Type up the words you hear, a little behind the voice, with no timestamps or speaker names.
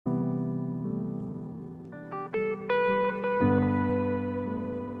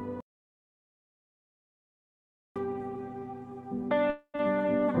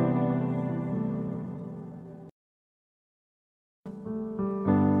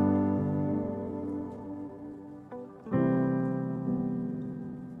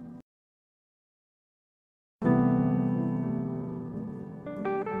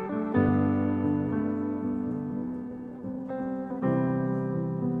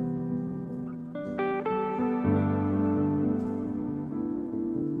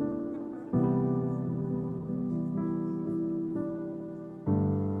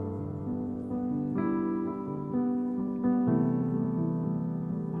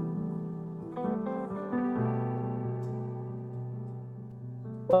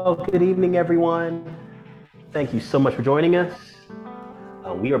Well, good evening, everyone. Thank you so much for joining us.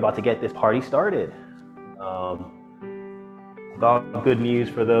 We are about to get this party started. Um, got good news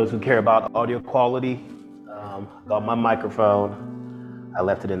for those who care about audio quality. Got my microphone. I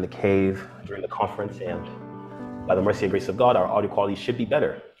left it in the cave during the conference, and by the mercy and grace of God, our audio quality should be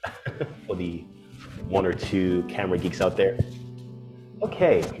better for the one or two camera geeks out there.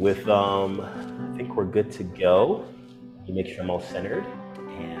 Okay, I think we're good to go. Let me make sure I'm all centered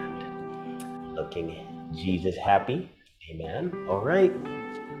and looking Jesus happy. Amen. All right.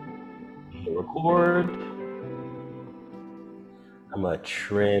 Hit record. I'm gonna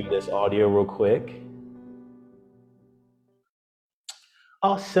trim this audio real quick.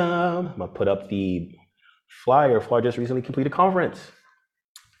 Awesome. I'm gonna put up the flyer for our just recently completed conference.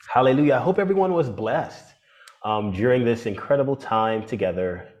 Hallelujah. I hope everyone was blessed during this incredible time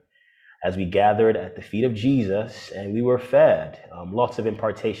together as we gathered at the feet of Jesus and we were fed lots of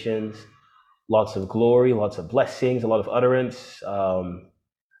impartations, lots of glory, lots of blessings, a lot of utterance,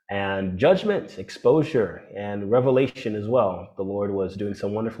 and judgment, exposure, and revelation as well. The Lord was doing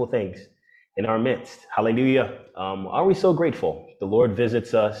some wonderful things in our midst. Hallelujah. Are we so grateful? The Lord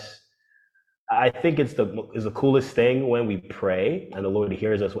visits us. I think it's the coolest thing when we pray and the Lord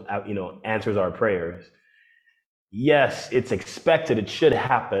hears us, answers our prayers. Yes, it's expected. It should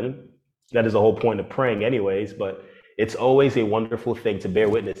happen. That is the whole point of praying anyways, but it's always a wonderful thing to bear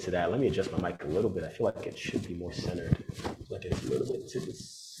witness to that. Let me adjust my mic a little bit. I feel like it should be more centered. Like it's a little bit to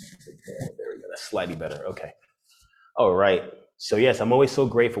this. There we go. That's slightly better. Okay. All right. So yes, I'm always so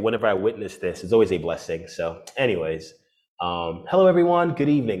grateful whenever I witness this. It's always a blessing. So anyways, hello everyone. Good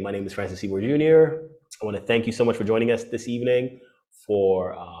evening. My name is Francis Seaboard Jr. I want to thank you so much for joining us this evening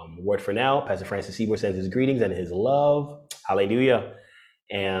for Word for Now. Pastor Francis Seaboard sends his greetings and his love. Hallelujah.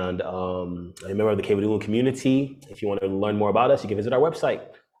 And I'm a member of the Kebudulu community. If you want to learn more about us, you can visit our website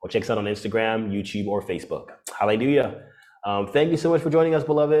or check us out on Instagram, YouTube, or Facebook. Hallelujah. Thank you so much for joining us,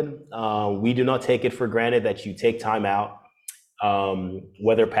 beloved. We do not take it for granted that you take time out,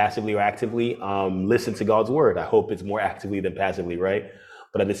 whether passively or actively, listen to God's word. I hope it's more actively than passively, right?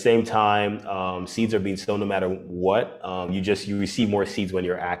 But at the same time, seeds are being sown no matter what. You receive more seeds when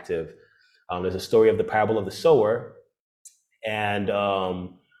you're active. There's a story of the parable of the sower. And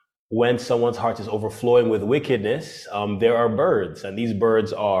when someone's heart is overflowing with wickedness, there are birds, and these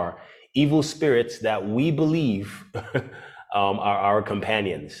birds are evil spirits that we believe are our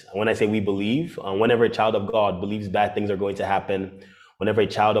companions. When I say we believe, whenever a child of God believes bad things are going to happen, whenever a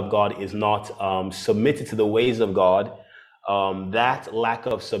child of God is not submitted to the ways of God, that lack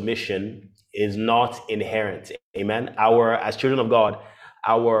of submission is not inherent. Amen. As children of God,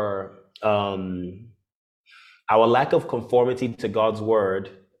 our lack of conformity to God's word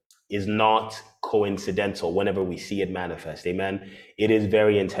is not coincidental whenever we see it manifest. Amen. It is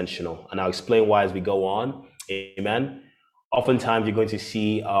very intentional. And I'll explain why as we go on. Amen. Oftentimes you're going to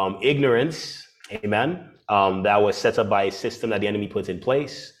see ignorance. Amen. That was set up by a system that the enemy puts in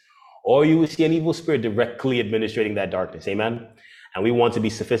place. Or you will see an evil spirit directly administrating that darkness. Amen. And we want to be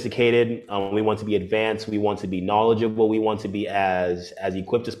sophisticated. We want to be advanced. We want to be knowledgeable. We want to be as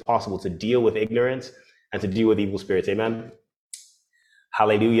equipped as possible to deal with ignorance and to deal with evil spirits. Amen.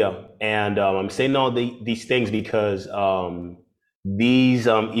 Hallelujah. And I'm saying all these things because these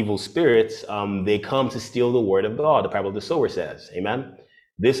evil spirits, they come to steal the word of God. The parable of the sower says, amen.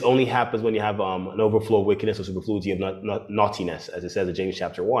 This only happens when you have an overflow of wickedness or superfluity of naughtiness, as it says in James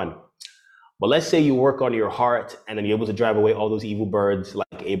chapter 1. But let's say you work on your heart and then you're able to drive away all those evil birds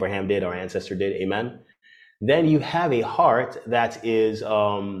like Abraham did, our ancestor did, amen. Then you have a heart that is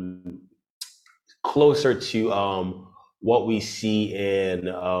closer to what we see in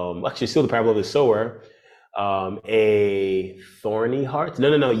actually still the parable of the sower, a thorny heart.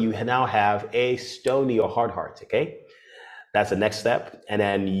 No. You now have a stony or hard heart. Okay, that's the next step. And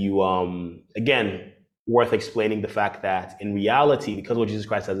then you again, worth explaining the fact that in reality, because what Jesus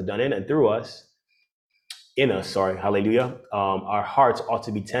Christ has done in and through us, hallelujah, our hearts ought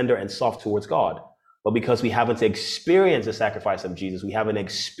to be tender and soft towards God. But because we haven't experienced the sacrifice of Jesus, we haven't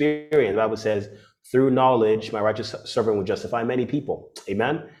experienced, the Bible says, through knowledge, my righteous servant will justify many people.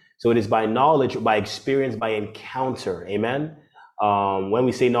 Amen. So it is by knowledge, by experience, by encounter. Amen. When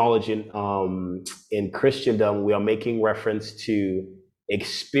we say knowledge in Christendom, we are making reference to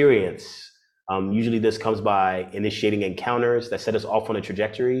experience. Usually this comes by initiating encounters that set us off on a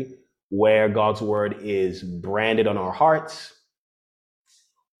trajectory where God's word is branded on our hearts.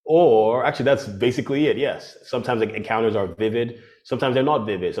 Or actually, that's basically it. Yes. Sometimes encounters are vivid. Sometimes they're not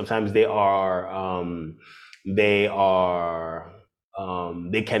vivid. Sometimes they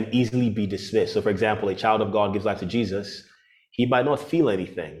can easily be dismissed. So for example, a child of God gives life to Jesus. He might not feel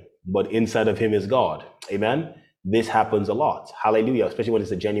anything, but inside of him is God. Amen. This happens a lot. Hallelujah. Especially when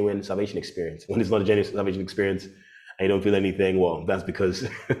it's a genuine salvation experience. When it's not a genuine salvation experience and you don't feel anything, well, that's because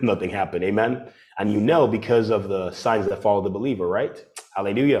nothing happened. Amen. And you know because of the signs that follow the believer, right?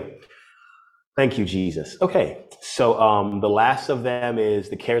 Hallelujah. Thank you, Jesus. Okay. So the last of them is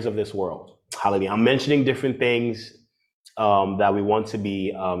the cares of this world. Hallelujah. I'm mentioning different things that we want to be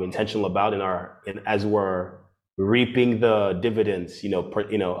intentional about as we're reaping the dividends,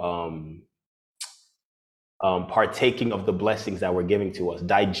 partaking of the blessings that were giving to us,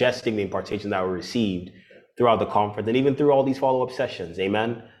 digesting the impartation that were received throughout the conference and even through all these follow-up sessions.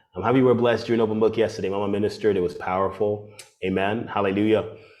 Amen. I'm happy we were blessed during Open Book yesterday. Mama ministered. It was powerful. Amen.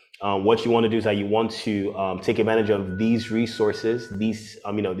 Hallelujah. What you want to do is that you want to take advantage of these resources, these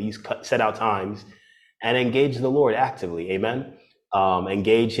set out times, and engage the Lord actively. Amen.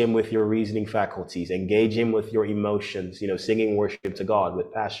 Engage him with your reasoning faculties. Engage him with your emotions. Singing worship to God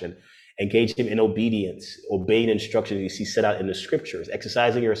with passion. Engage him in obedience, obeying instructions you see set out in the scriptures,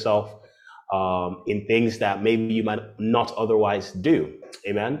 exercising yourself in things that maybe you might not otherwise do.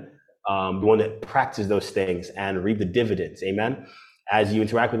 Amen. You want to practice those things and reap the dividends. Amen. As you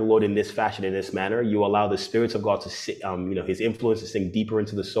interact with the Lord in this fashion, in this manner, you allow the spirits of God to, his influence to sink deeper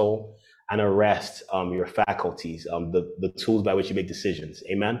into the soul and arrest your faculties, the tools by which you make decisions.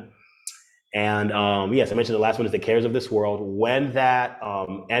 Amen. And yes, I mentioned the last one is the cares of this world. When that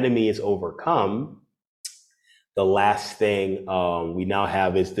enemy is overcome, the last thing we now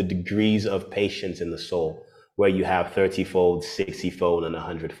have is the degrees of patience in the soul, where you have 30-fold, 60-fold, and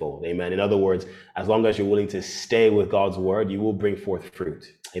 100-fold. Amen. In other words, as long as you're willing to stay with God's word, you will bring forth fruit.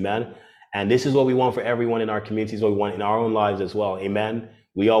 Amen. And this is what we want for everyone in our communities, what we want in our own lives as well. Amen.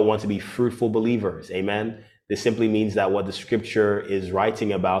 We all want to be fruitful believers. Amen. This simply means that what the scripture is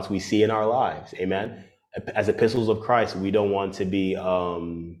writing about, we see in our lives. Amen. As epistles of Christ, we don't want to be, how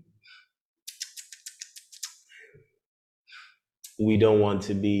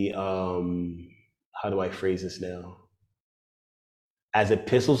do I phrase this now? As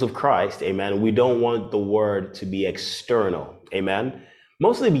epistles of Christ, amen, we don't want the word to be external. Amen.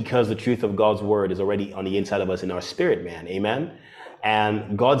 Mostly because the truth of God's word is already on the inside of us in our spirit, man. Amen.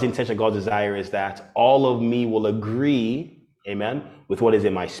 And God's intention, God's desire is that all of me will agree, amen, with what is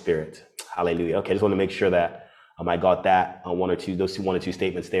in my spirit. Hallelujah. Okay, I just want to make sure that I got that one or two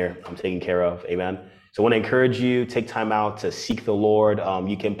statements there I'm taking care of. Amen. So I want to encourage you, take time out to seek the Lord.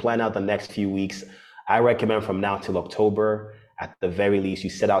 You can plan out the next few weeks. I recommend from now till October, at the very least, you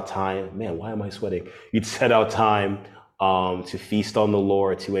set out time. Man, why am I sweating? You'd set out time to feast on the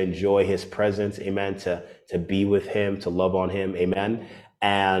Lord, to enjoy his presence, amen, to be with him, to love on him, amen,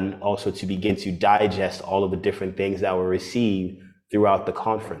 and also to begin to digest all of the different things that were received throughout the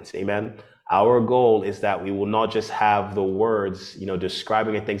conference, amen. Our goal is that we will not just have the words,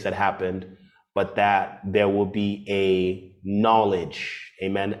 describing the things that happened, but that there will be a knowledge,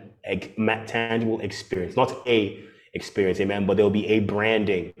 amen, a tangible experience, not a experience, amen, but there'll be a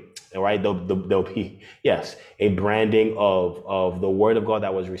branding. All right, there'll be, yes, a branding of the word of God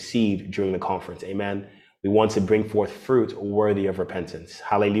that was received during the conference. Amen. We want to bring forth fruit worthy of repentance.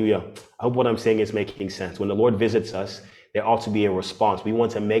 Hallelujah. I hope what I'm saying is making sense. When the Lord visits us, there ought to be a response. We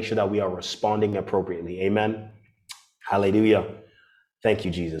want to make sure that we are responding appropriately. Amen. Hallelujah. Thank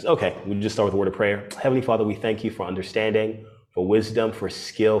you, Jesus. Okay, we'll just start with a word of prayer. Heavenly Father, we thank you for understanding, for wisdom, for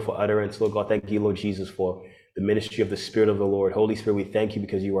skill, for utterance. Lord God, thank you, Lord Jesus, for the ministry of the Spirit of the Lord. Holy Spirit, we thank you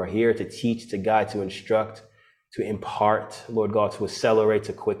because you are here to teach, to guide, to instruct, to impart, Lord God, to accelerate,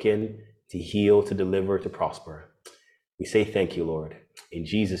 to quicken, to heal, to deliver, to prosper. We say thank you, Lord. In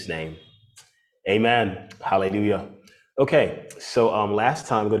Jesus' name, amen. Hallelujah. Okay, so last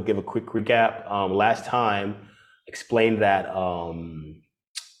time, I'm going to give a quick recap. Last time, explained that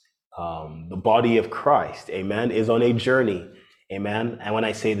the body of Christ, amen, is on a journey, amen. And when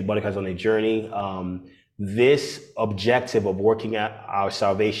I say the body of Christ is on a journey, this objective of working at our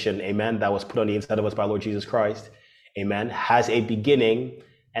salvation, amen, that was put on the inside of us by Lord Jesus Christ, amen, has a beginning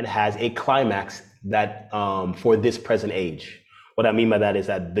and has a climax that for this present age. What I mean by that is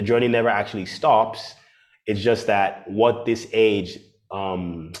that the journey never actually stops. It's just that what this age,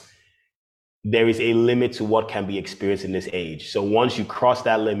 there is a limit to what can be experienced in this age. So once you cross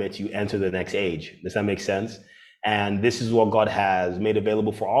that limit, you enter the next age. Does that make sense? And this is what God has made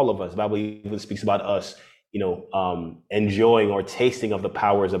available for all of us. The Bible even speaks about us, enjoying or tasting of the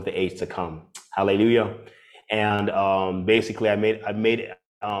powers of the age to come. Hallelujah. And basically, I made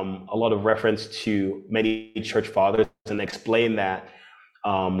a lot of reference to many church fathers and explained that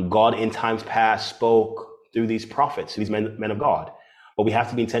God in times past spoke through these prophets, these men of God. But we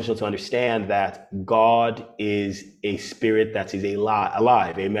have to be intentional to understand that God is a spirit that is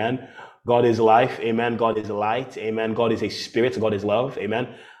alive. Amen. God is life. Amen. God is light. Amen. God is a spirit. God is love.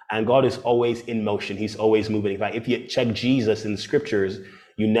 Amen. And God is always in motion. He's always moving. In fact, if you check Jesus in the scriptures,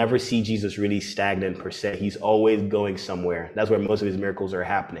 you never see Jesus really stagnant per se. He's always going somewhere. That's where most of his miracles are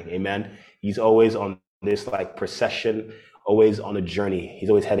happening. Amen. He's always on this like procession, always on a journey. He's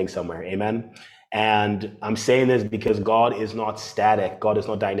always heading somewhere. Amen. And I'm saying this because God is not static. God is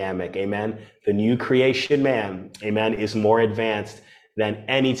not dynamic. Amen. The new creation man, amen, is more advanced than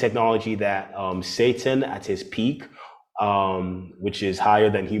any technology that Satan at his peak, which is higher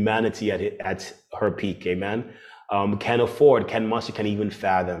than humanity at her peak. Amen. Can afford, can muster, can even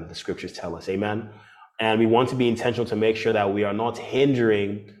fathom, the scriptures tell us. Amen. And we want to be intentional to make sure that we are not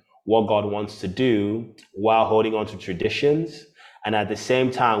hindering what God wants to do while holding on to traditions. And at the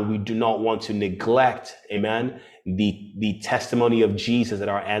same time, we do not want to neglect, amen, the testimony of Jesus that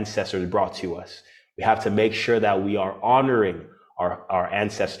our ancestors brought to us. We have to make sure that we are honoring our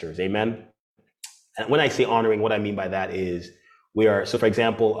ancestors, amen. And when I say honoring, what I mean by that is so for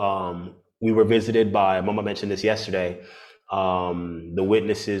example, we were visited by, Mama mentioned this yesterday, the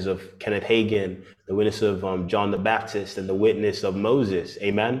witnesses of Kenneth Hagin, the witness of John the Baptist, and the witness of Moses,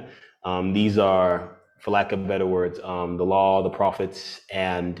 amen. These are, for lack of better words, the law, the prophets,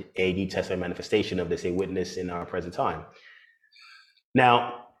 and a New Testament manifestation of this, a witness in our present time.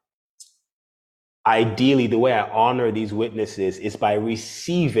 Now, ideally, the way I honor these witnesses is by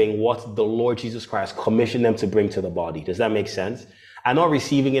receiving what the Lord Jesus Christ commissioned them to bring to the body. Does that make sense? I'm not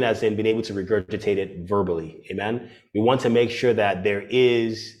receiving it as in being able to regurgitate it verbally. Amen. We want to make sure that there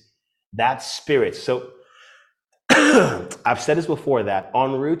is that spirit. So I've said this before, that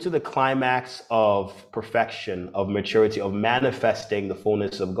en route to the climax of perfection, of maturity, of manifesting the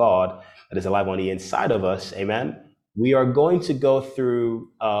fullness of God that is alive on the inside of us, amen, we are going to go through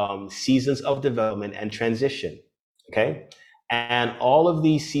seasons of development and transition, okay? And all of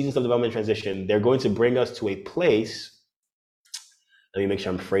these seasons of development and transition, they're going to bring us to a place. Let me make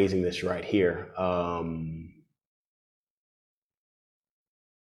sure I'm phrasing this right here.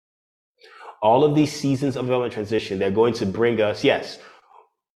 All of these seasons of development transition, they're going to bring us, yes,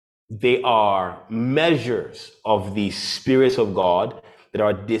 they are measures of the spirits of God that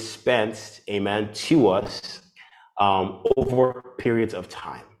are dispensed, amen, to us over periods of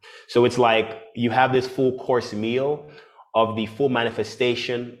time. So it's like you have this full course meal of the full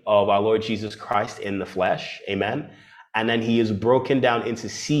manifestation of our Lord Jesus Christ in the flesh, amen. And then he is broken down into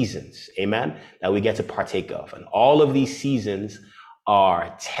seasons, amen, that we get to partake of. And all of these seasons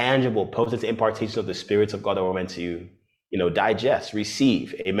are tangible, potent impartations of the spirits of God that we're meant to, digest,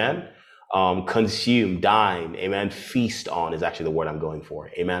 receive, amen, consume, dine, amen, feast on is actually the word I'm going for,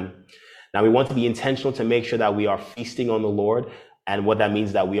 amen. Now we want to be intentional to make sure that we are feasting on the Lord, and what that means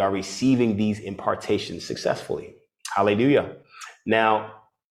is that we are receiving these impartations successfully. Hallelujah. Now,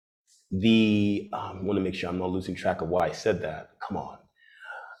 I want to make sure I'm not losing track of why I said that. Come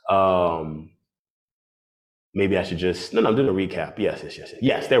on. Maybe I should I'm doing a recap.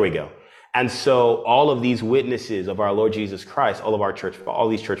 Yes, there we go. And so all of these witnesses of our Lord Jesus Christ, all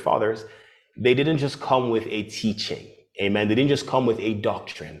these church fathers, they didn't just come with a teaching, amen. They didn't just come with a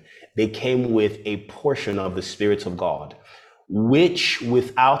doctrine. They came with a portion of the spirits of God, which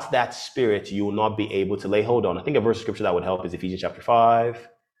without that spirit, you will not be able to lay hold on. I think a verse of scripture that would help is Ephesians chapter 5.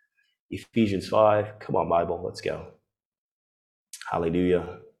 Ephesians 5. Come on, Bible, let's go.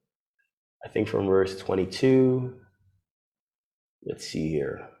 Hallelujah. I think from verse 22. Let's see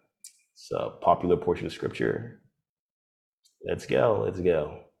here. It's a popular portion of scripture. Let's go.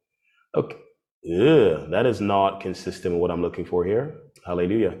 Okay. That is not consistent with what I'm looking for here.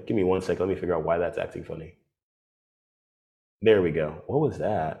 Hallelujah. Give me 1 second. Let me figure out why that's acting funny. There we go. What was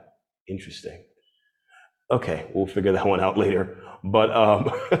that? Interesting. Okay, we'll figure that one out later. But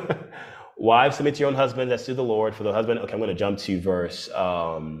wives, submit to your own husbands as to the Lord. For the husband, okay, I'm going to jump to verse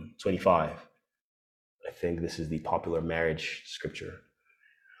 25. I think this is the popular marriage scripture.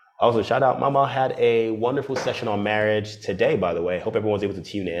 Also, shout out, Mama had a wonderful session on marriage today, by the way. Hope everyone's able to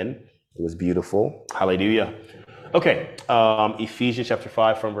tune in. It was beautiful. Hallelujah. Okay, Ephesians chapter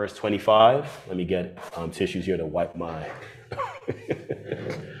 5 from verse 25. Let me get tissues here to wipe my...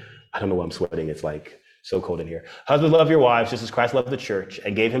 I don't know why I'm sweating. It's like so cold in here. Husbands, love your wives, just as Christ loved the church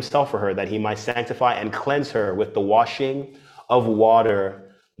and gave himself for her, that he might sanctify and cleanse her with the washing of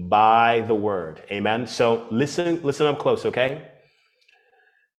water by the word. Amen. So listen up close, okay?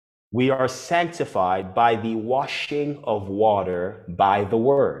 We are sanctified by the washing of water by the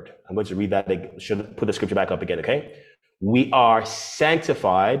word. I'm going to read that. Should put the scripture back up again, okay? We are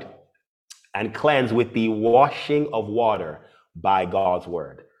sanctified and cleansed with the washing of water by God's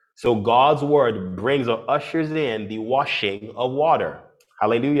word. So God's word brings or ushers in the washing of water.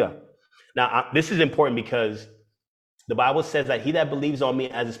 Hallelujah. Now, this is important because the Bible says that he that believes on me,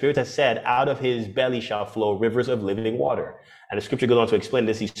 as the Spirit has said, out of his belly shall flow rivers of living water. And the scripture goes on to explain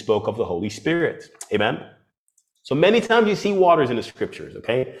this. He spoke of the Holy Spirit. Amen. So many times you see waters in the scriptures,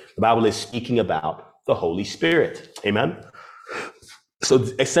 okay? The Bible is speaking about the Holy Spirit. Amen. So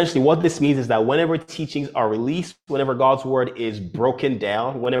essentially what this means is that whenever teachings are released, whenever God's word is broken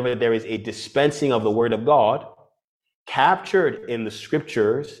down, whenever there is a dispensing of the word of God, captured in the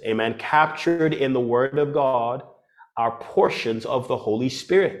scriptures, amen, captured in the word of God, are portions of the Holy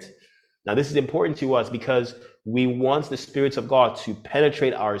Spirit. Now, this is important to us because we want the spirits of God to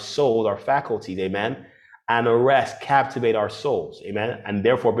penetrate our soul, our faculties, amen, and arrest, captivate our souls, amen, and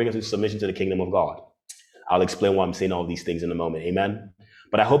therefore bring us into submission to the kingdom of God. I'll explain why I'm saying all these things in a moment, amen.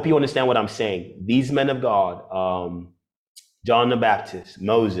 But I hope you understand what I'm saying. These men of God, John the Baptist,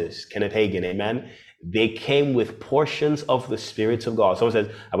 Moses, Kenneth Hagin, amen, they came with portions of the spirits of God. Someone says,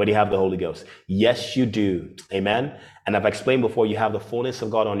 I already have the Holy Ghost. Yes, you do. Amen. And I've explained before, you have the fullness of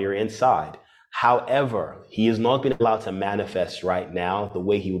God on your inside. However, he is not being allowed to manifest right now the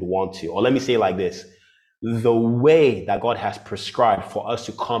way he would want to. Or let me say it like this. The way that God has prescribed for us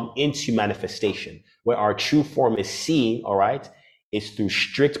to come into manifestation, where our true form is seen, all right, is through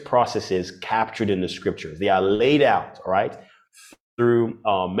strict processes captured in the scriptures. They are laid out, all right, through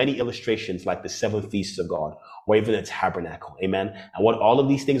many illustrations like the seven feasts of God, or even the tabernacle, amen. And what all of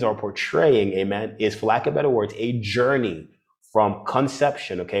these things are portraying, amen, is, for lack of better words, a journey from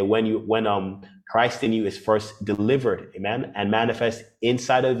conception, okay, when Christ in you is first delivered, amen, and manifest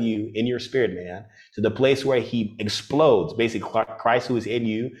inside of you in your spirit, man, to the place where he explodes. Basically, Christ who is in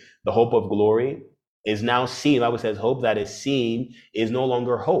you, the hope of glory, is now seen. The Bible says hope that is seen is no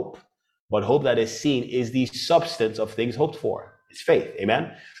longer hope, but hope that is seen is the substance of things hoped for. It's faith,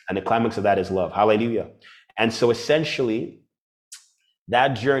 amen? And the climax of that is love, hallelujah. And so essentially,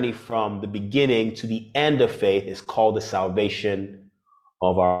 that journey from the beginning to the end of faith is called the salvation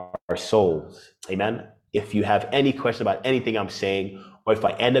of our souls, amen? If you have any question about anything I'm saying, or if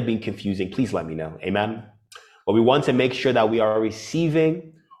I end up being confusing, please let me know, amen? But we want to make sure that we are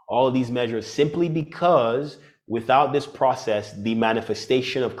receiving all of these measures simply because without this process, the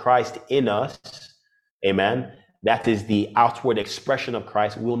manifestation of Christ in us, amen, that is the outward expression of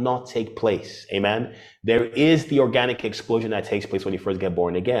Christ, will not take place. Amen. There is the organic explosion that takes place when you first get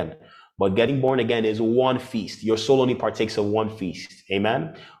born again. But getting born again is one feast. Your soul only partakes of one feast.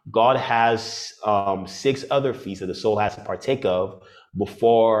 Amen. God has 6 other feasts that the soul has to partake of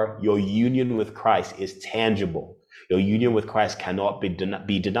before your union with Christ is tangible. Your union with Christ cannot be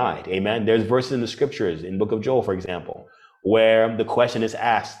denied. Amen. There's verses in the scriptures, in the book of Joel, for example, where the question is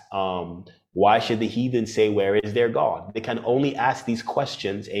asked, why should the heathen say, where is their God? They can only ask these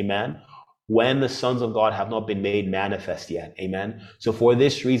questions, amen, when the sons of God have not been made manifest yet, amen. So for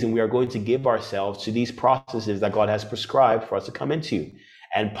this reason, we are going to give ourselves to these processes that God has prescribed for us to come into.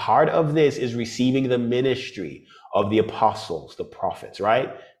 And part of this is receiving the ministry of the apostles, the prophets,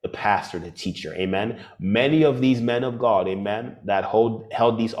 right? The pastor, the teacher, amen. Many of these men of God, amen, that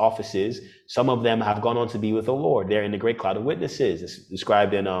held these offices, some of them have gone on to be with the Lord. They're in the great cloud of witnesses. It's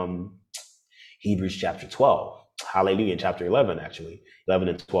described in Hebrews chapter 12, hallelujah, in chapter 11, actually, 11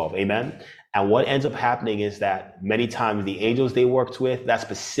 and 12, amen. And what ends up happening is that many times the angels they worked with, that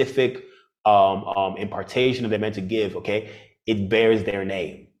specific impartation that they're meant to give, okay, it bears their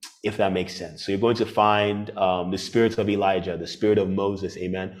name, if that makes sense. So you're going to find the spirit of Elijah, the spirit of Moses,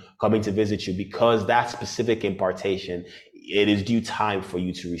 amen, coming to visit you, because that specific impartation, it is due time for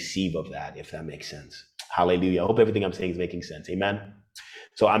you to receive of that, if that makes sense. Hallelujah. I hope everything I'm saying is making sense, amen.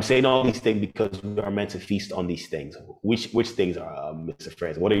 So I'm saying all these things because we are meant to feast on these things. Which things are, Mr.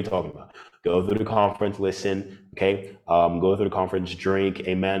 Francis? What are you talking about? Go through the conference, listen, okay? Go through the conference, drink,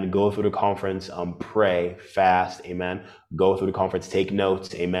 amen. Go through the conference, pray, fast, amen. Go through the conference, take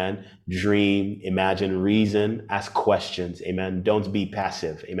notes, amen. Dream, imagine, reason, ask questions, amen. Don't be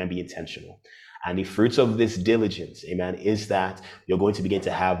passive, amen. Be intentional. And the fruits of this diligence, amen, is that you're going to begin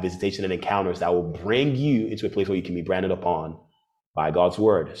to have visitation and encounters that will bring you into a place where you can be branded upon by God's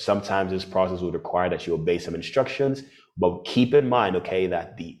word. Sometimes this process will require that you obey some instructions, but keep in mind, okay,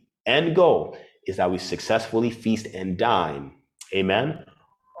 that the end goal is that we successfully feast and dine, amen,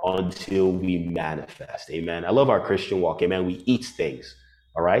 until we manifest, amen. I love our Christian walk, amen. We eat things,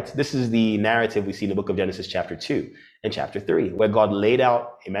 all right. This is the narrative we see in the book of Genesis chapter 2 and chapter 3, where God laid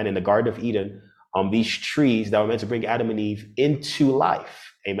out, amen, in the Garden of Eden, these trees that were meant to bring Adam and Eve into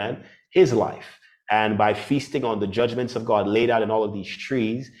life, amen, his life. And by feasting on the judgments of God laid out in all of these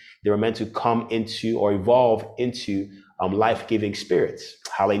trees, they were meant to come into or evolve into life-giving spirits.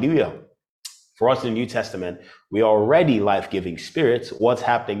 Hallelujah. For us in the New Testament, we are already life-giving spirits. What's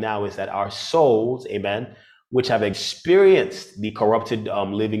happening now is that our souls, amen, which have experienced the corrupted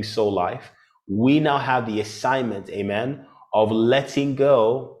living soul life, we now have the assignment, amen, of letting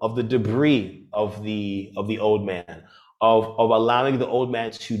go of the debris of the old man, of allowing the old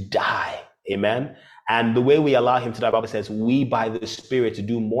man to die, amen. And the way we allow him to die, the Bible says, we by the Spirit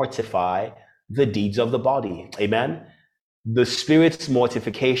do mortify the deeds of the body, amen. The Spirit's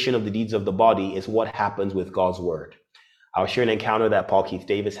mortification of the deeds of the body is what happens with God's word. I'll share an encounter that Paul Keith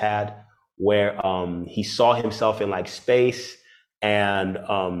Davis had where he saw himself in like space, and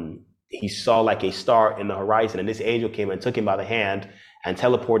he saw like a star in the horizon, and this angel came and took him by the hand and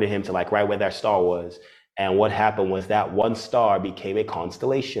teleported him to like right where that star was. And what happened was that one star became a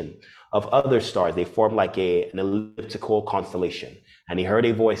constellation of other stars. They formed like an elliptical constellation. And he heard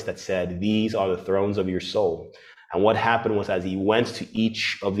a voice that said, "These are the thrones of your soul." And what happened was, as he went to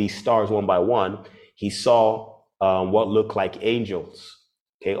each of these stars one by one, he saw what looked like angels.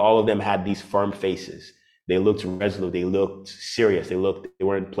 Okay, all of them had these firm faces. They looked resolute. They looked serious. They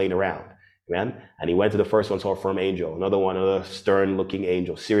weren't playing around. Amen. And he went to the first one, saw a firm angel. Another one, another stern-looking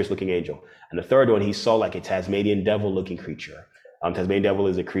angel, serious-looking angel. And the third one, he saw like a Tasmanian devil-looking creature. Tasmanian devil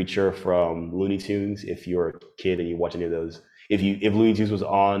is a creature from Looney Tunes. If you're a kid and you watch any of those, if Looney Tunes was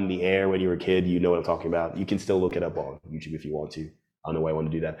on the air when you were a kid, you know what I'm talking about. You can still look it up on YouTube if you want to. I don't know why I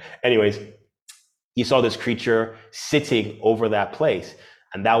want to do that. Anyways, he saw this creature sitting over that place.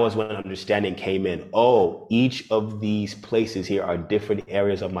 And that was when understanding came in. Oh, each of these places here are different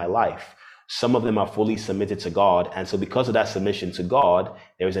areas of my life. Some of them are fully submitted to God. And so because of that submission to God,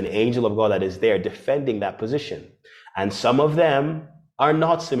 there's an angel of God that is there defending that position. And some of them are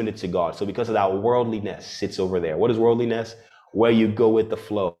not submitted to God. So because of that, worldliness sits over there. What is worldliness? Where you go with the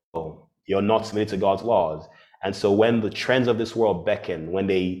flow. You're not submitted to God's laws. And so when the trends of this world beckon, when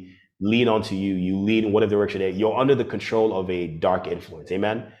they lean onto you, you lean in whatever direction you're under the control of a dark influence.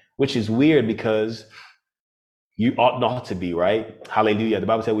 Amen. Which is weird because you ought not to be, right? Hallelujah. The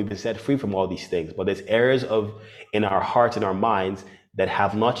Bible said we've been set free from all these things, but there's areas in our hearts and our minds that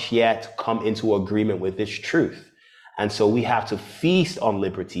have not yet come into agreement with this truth. And so we have to feast on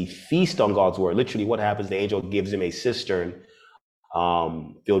liberty, feast on God's word. Literally what happens, the angel gives him a cistern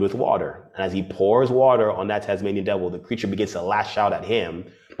filled with water. And as he pours water on that Tasmanian devil, the creature begins to lash out at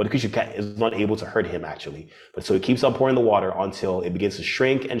him, but the creature is not able to hurt him actually. But so he keeps on pouring the water until it begins to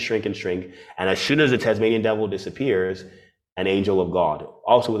shrink and shrink and shrink. And as soon as the Tasmanian devil disappears, an angel of God,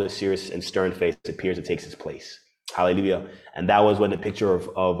 also with a serious and stern face, appears and takes his place. Hallelujah. And that was when the picture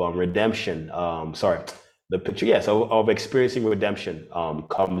of redemption, the picture, yes, of experiencing redemption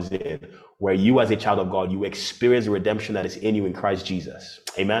comes in, where you as a child of God, you experience the redemption that is in you in Christ Jesus.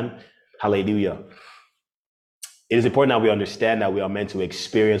 Amen. Hallelujah. It is important that we understand that we are meant to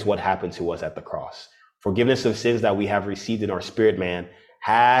experience what happened to us at the cross. Forgiveness of sins that we have received in our spirit man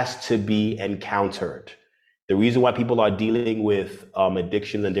has to be encountered. The reason why people are dealing with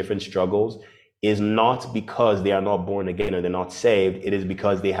addictions and different struggles is not because they are not born again or they're not saved. It is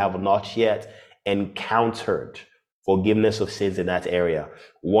because they have not yet encountered forgiveness of sins in that area.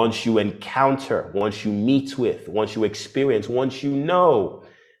 Once you encounter, once you meet with, once you experience, once you know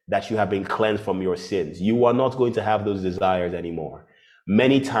that you have been cleansed from your sins, you are not going to have those desires anymore.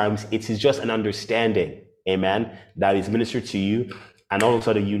 Many times it is just an understanding, amen, that is ministered to you, and all of a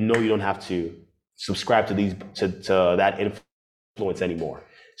sudden you know you don't have to subscribe to that influence anymore.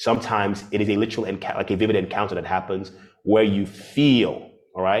 Sometimes it is a literal like a vivid encounter that happens where you feel,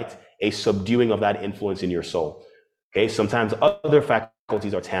 all right, a subduing of that influence in your soul. Okay, sometimes other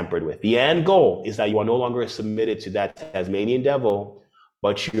faculties are tampered with. The end goal is that you are no longer submitted to that Tasmanian devil,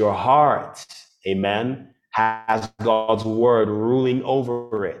 but your heart, amen, has God's word ruling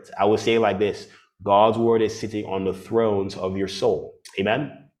over it. I would say it like this: God's word is sitting on the thrones of your soul.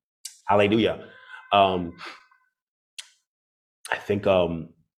 Amen. Hallelujah. I think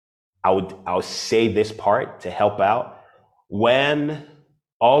I'll say this part to help out. When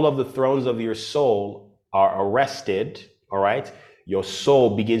all of the thrones of your soul are arrested, all right, your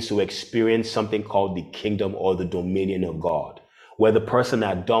soul begins to experience something called the kingdom or the dominion of God, where the person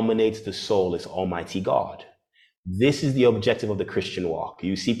that dominates the soul is Almighty God. This is the objective of the Christian walk.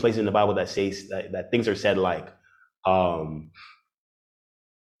 You see places in the Bible that says that things are said like,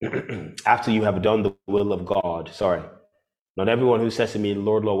 after you have done the will of God, not everyone who says to me,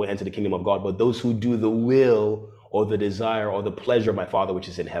 Lord, Lord, will enter the kingdom of God, but those who do the will or the desire or the pleasure of my Father which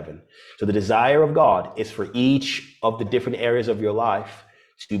is in heaven. So the desire of God is for each of the different areas of your life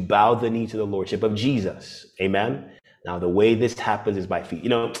to bow the knee to the Lordship of Jesus. Amen. Now, the way this happens is by feet. You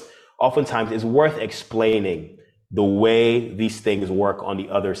know, oftentimes it's worth explaining the way these things work on the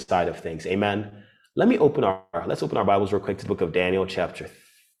other side of things. Amen. Let's open our Bibles real quick to the book of Daniel, chapter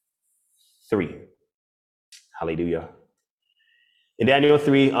 3. Hallelujah. In Daniel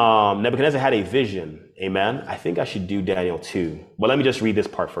 3, Nebuchadnezzar had a vision. Amen. I think I should do Daniel 2. But let me just read this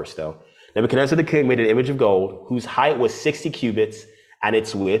part first, though. Nebuchadnezzar the king made an image of gold whose height was 60 cubits and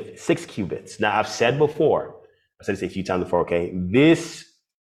its width 6 cubits. Now, I've said this a few times before, okay? This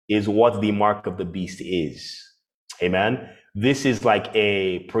is what the mark of the beast is. Amen. This is like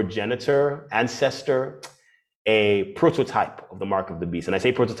a progenitor, ancestor, a prototype of the mark of the beast. And I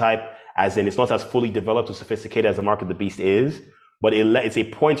say prototype as in it's not as fully developed or sophisticated as the mark of the beast is, but it's a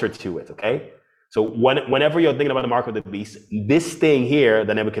pointer to it, okay? So whenever you're thinking about the mark of the beast, this thing here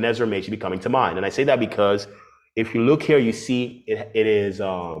that Nebuchadnezzar made should be coming to mind. And I say that because if you look here, you see it is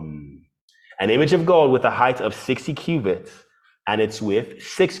an image of gold with a height of 60 cubits and its width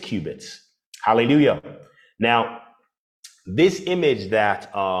 6 cubits. Hallelujah. Now, this image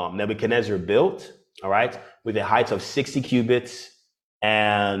that Nebuchadnezzar built, all right, with a height of 60 cubits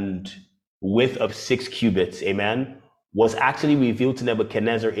and width of 6 cubits, amen, was actually revealed to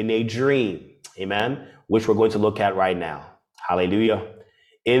Nebuchadnezzar in a dream, amen, which we're going to look at right now. Hallelujah.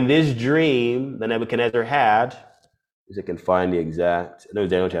 In this dream that Nebuchadnezzar had, as I can find the exact, I know it's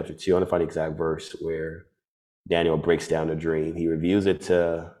Daniel chapter 2, I want to find the exact verse where Daniel breaks down the dream. He reveals it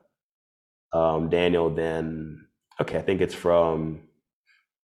to Daniel then, okay, I think it's from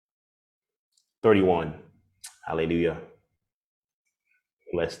 31. Hallelujah.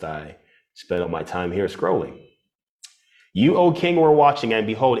 Lest I spend all my time here scrolling. You, O king, were watching, and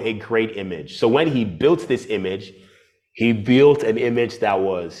behold, a great image. So when he built this image, he built an image that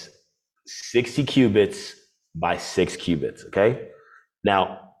was 60 cubits by 6 cubits, okay?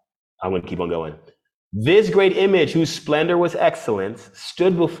 Now, I'm going to keep on going. This great image, whose splendor was excellent,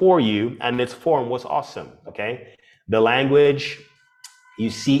 stood before you, and its form was awesome, okay? The language you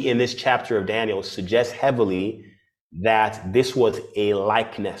see in this chapter of Daniel suggests heavily that this was a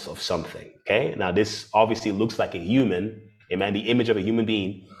likeness of something, okay? Now, this obviously looks like a human, amen, the image of a human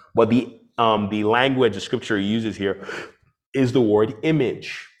being, but the language the scripture uses here is the word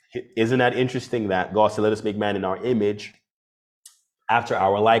image. Isn't that interesting that God said, let us make man in our image after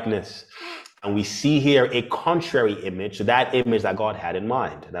our likeness? And we see here a contrary image to that image that God had in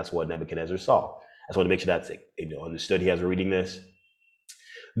mind. That's what Nebuchadnezzar saw. I just want to make sure that's understood here as we're reading this.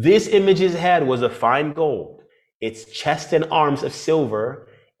 This image's head was of fine gold, its chest and arms of silver,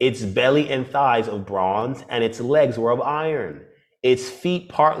 its belly and thighs of bronze, and its legs were of iron, its feet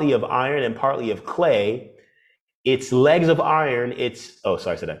partly of iron and partly of clay, its legs of iron,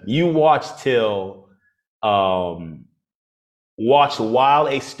 you watched while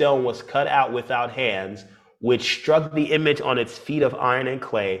a stone was cut out without hands, which struck the image on its feet of iron and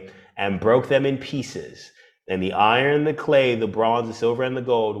clay and broke them in pieces. And the iron, the clay, the bronze, the silver, and the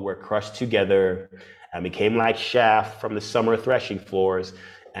gold were crushed together and became like chaff from the summer threshing floors,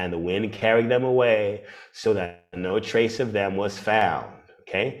 and the wind carried them away so that no trace of them was found.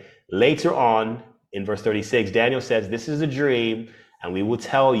 Okay. Later on in verse 36, Daniel says, this is a dream, and we will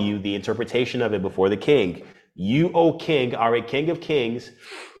tell you the interpretation of it before the king. You, O king, are a king of kings.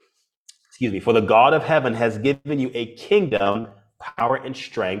 For the God of heaven has given you a kingdom, power, and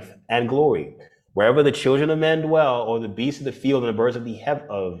strength, and glory. Wherever the children of men dwell, or the beasts of the field and the birds of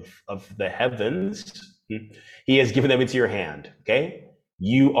the heavens, he has given them into your hand. Okay?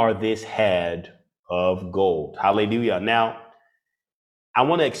 You are this head of gold. Hallelujah. Now, I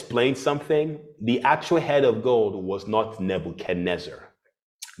want to explain something. The actual head of gold was not Nebuchadnezzar.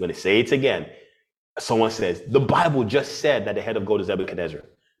 I'm going to say it again. Someone says, the Bible just said that the head of gold is Nebuchadnezzar.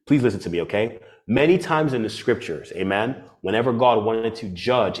 Please listen to me, okay? Many times in the scriptures, amen, whenever God wanted to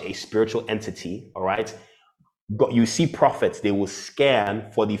judge a spiritual entity, all right, you see prophets, they will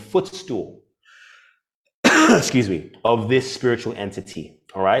scan for the footstool, of this spiritual entity,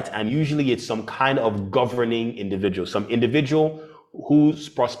 all right? And usually it's some kind of governing individual, some individual whose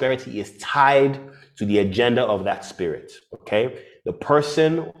prosperity is tied to the agenda of that spirit, okay? The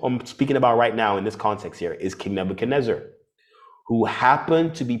person I'm speaking about right now in this context here is King Nebuchadnezzar, who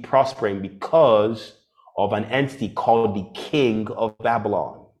happened to be prospering because of an entity called the King of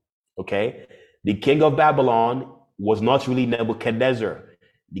Babylon, okay? The King of Babylon was not really Nebuchadnezzar.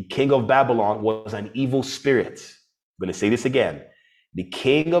 The King of Babylon was an evil spirit. I'm going to say this again. The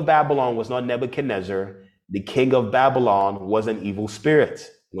King of Babylon was not Nebuchadnezzar. The King of Babylon was an evil spirit.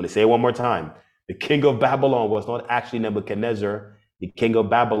 I'm going to say it one more time. The King of Babylon was not actually Nebuchadnezzar. The King of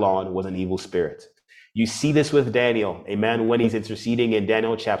Babylon was an evil spirit. You see this with Daniel, amen, when he's interceding in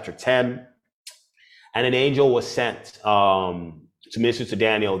Daniel chapter 10. And an angel was sent to minister to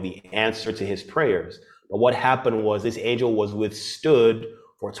Daniel the answer to his prayers. But what happened was this angel was withstood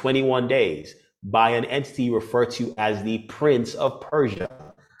for 21 days by an entity referred to as the Prince of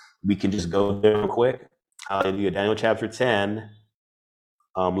Persia. We can just go there real quick. Hallelujah. Daniel chapter 10.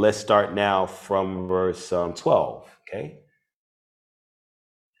 Let's start now from verse 12. Okay.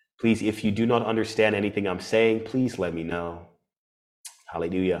 Please, if you do not understand anything I'm saying, please let me know.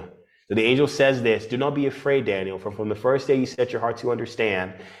 Hallelujah. So the angel says this: do not be afraid, Daniel, for from the first day you set your heart to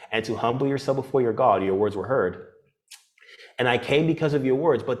understand and to humble yourself before your God, your words were heard. And I came because of your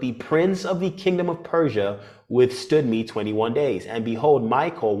words, but the prince of the kingdom of Persia withstood me 21 days. And behold,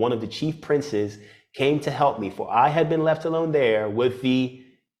 Michael, one of the chief princes, came to help me, for I had been left alone there with the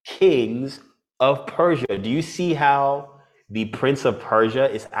kings of Persia. Do you see how the prince of Persia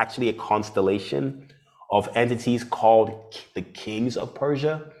is actually a constellation of entities called the kings of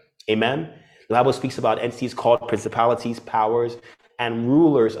Persia? Amen. The Bible speaks about entities called principalities, powers, and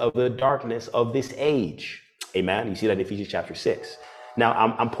rulers of the darkness of this age. Amen. You see that in Ephesians chapter 6. Now,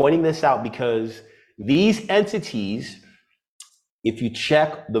 I'm pointing this out because these entities, if you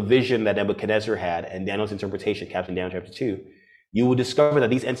check the vision that Nebuchadnezzar had and Daniel's interpretation, Captain Daniel chapter 2, you will discover that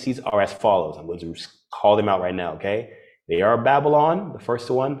these entities are as follows. I'm going to call them out right now, okay? They are Babylon, the first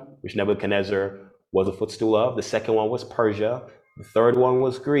one, which Nebuchadnezzar was a footstool of. The second one was Persia. The third one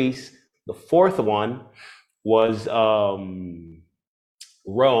was Greece. The fourth one was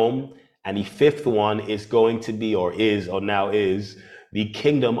Rome. And the fifth one is going to be, or now is, the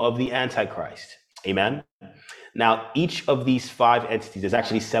kingdom of the Antichrist. Amen. Now, each of these five entities, there's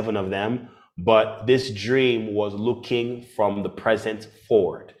actually seven of them, but this dream was looking from the present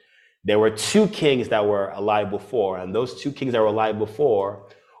forward. There were two kings that were alive before, and those two kings that were alive before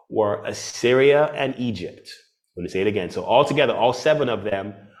were Assyria and Egypt. Let me say it again. So altogether, all seven of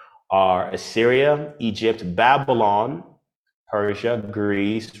them are Assyria, Egypt, Babylon, Persia,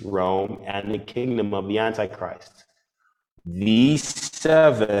 Greece, Rome, and the kingdom of the Antichrist. These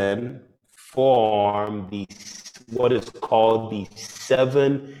seven form what is called the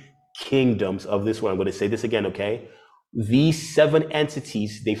seven kingdoms of this world. I'm going to say this again, okay? These seven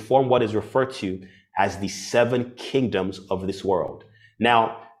entities, they form what is referred to as the seven kingdoms of this world.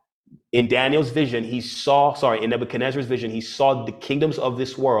 Now, in Daniel's vision, in Nebuchadnezzar's vision, he saw the kingdoms of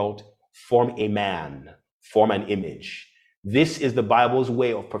this world form a man, form an image. This is the Bible's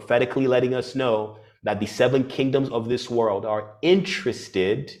way of prophetically letting us know that the seven kingdoms of this world are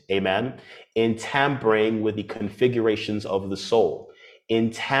interested, amen, in tampering with the configurations of the soul, in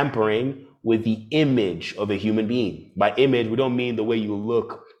tampering with the image of a human being. By image, we don't mean the way you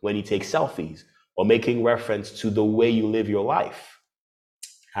look when you take selfies, or making reference to the way you live your life.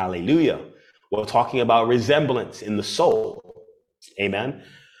 Hallelujah. We're talking about resemblance in the soul. Amen.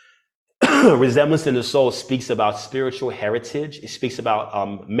 Resemblance in the soul speaks about spiritual heritage. It speaks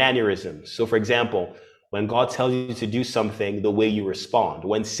about mannerisms. So, for example, when God tells you to do something, the way you respond.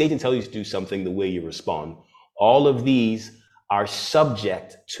 When Satan tells you to do something, the way you respond. All of these are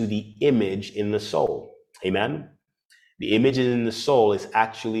subject to the image in the soul. Amen. The image in the soul is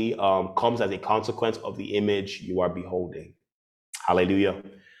actually comes as a consequence of the image you are beholding. Hallelujah.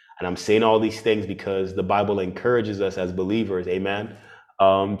 And I'm saying all these things because the Bible encourages us as believers, amen,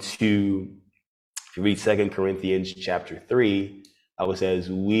 to, if you read 2 Corinthians chapter 3, it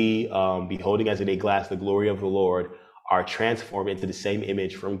says, we, beholding as in a glass the glory of the Lord, are transformed into the same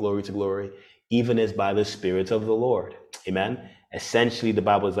image from glory to glory, even as by the Spirit of the Lord. Amen. Essentially, the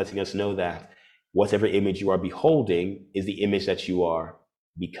Bible is letting us know that whatever image you are beholding is the image that you are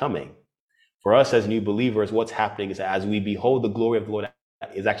becoming. For us as new believers, what's happening is that as we behold the glory of the Lord,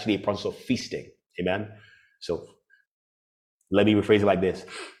 is actually a process of feasting. Amen. So let me rephrase it like this.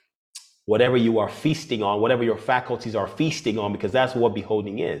 Whatever you are feasting on, whatever your faculties are feasting on, because that's what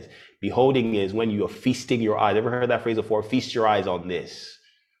beholding is. Beholding is when you are feasting your eyes. Ever heard that phrase before? Feast your eyes on this.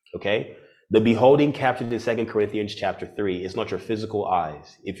 Okay? The beholding captured in 2 Corinthians chapter 3 is not your physical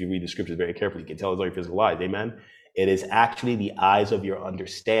eyes. If you read the scriptures very carefully, you can tell it's not your physical eyes. Amen? It is actually the eyes of your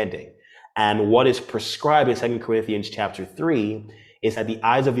understanding. And what is prescribed in 2 Corinthians chapter 3 is that the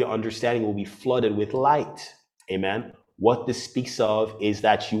eyes of your understanding will be flooded with light. Amen? What this speaks of is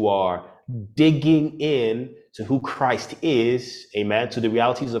that you are digging in to who Christ is, amen, to the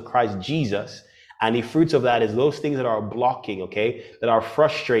realities of Christ Jesus. And the fruits of that is those things that are blocking, okay, that are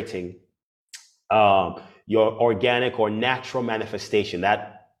frustrating your organic or natural manifestation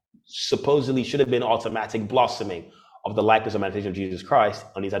that supposedly should have been automatic blossoming of the likeness or manifestation of Jesus Christ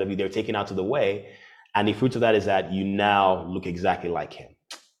on the inside of you. They're taken out of the way. And the fruits of that is that you now look exactly like him.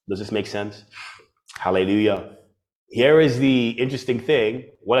 Does this make sense? Hallelujah. Here is the interesting thing.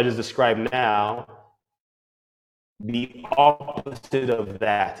 What I just described now, The opposite of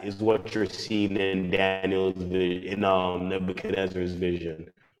that is what you're seeing in Daniel's vision, in Nebuchadnezzar's vision.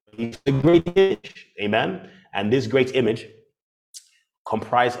 He's a great image, amen. And this great image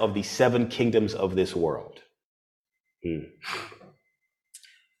comprised of the seven kingdoms of this world. If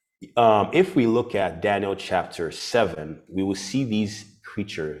we look at Daniel chapter 7, we will see these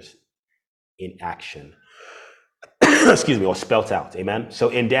creatures in action. Excuse me, or spelt out, amen. So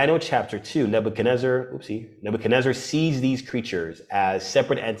in Daniel chapter 2, Nebuchadnezzar sees these creatures as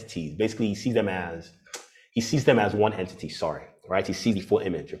separate entities. Basically, he sees them as one entity, right? He sees the full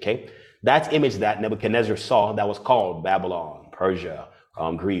image, okay? That image that Nebuchadnezzar saw that was called Babylon, Persia,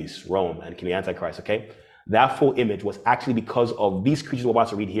 Greece, Rome, and King Antichrist, okay? That full image was actually because of these creatures we're about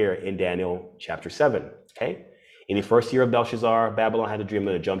to read here in Daniel chapter 7, okay? In the first year of Belshazzar, Babylon had a dream. I'm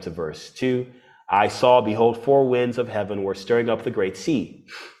going to jump to verse 2. I saw, behold, four winds of heaven were stirring up the great sea.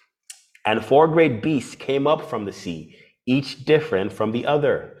 And four great beasts came up from the sea, each different from the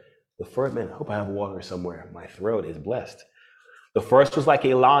other. The first, man, I hope I have water somewhere. My throat is blessed. The first was like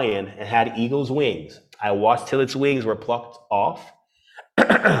a lion and had eagle's wings. I watched till its wings were plucked off.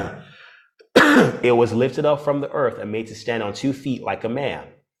 It was lifted up from the earth and made to stand on 2 feet like a man.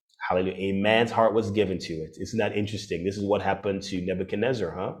 Hallelujah. A man's heart was given to it. Isn't that interesting? This is what happened to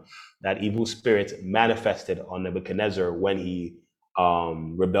Nebuchadnezzar, huh? That evil spirit manifested on Nebuchadnezzar when he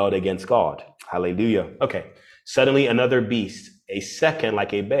rebelled against God. Hallelujah. Okay. Suddenly another beast, a second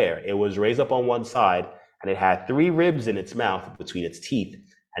like a bear. It was raised up on one side, and it had 3 ribs in its mouth between its teeth.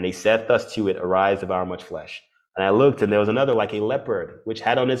 And they said thus to it, arise, devour much flesh. And I looked, and there was another like a leopard, which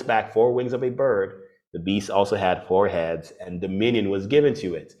had on its back 4 wings of a bird. The beast also had 4 heads, and dominion was given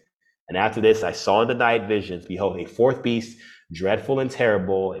to it. And after this, I saw in the night visions, behold, a 4th beast, dreadful and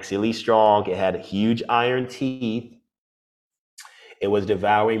terrible, exceedingly strong. It had huge iron teeth. It was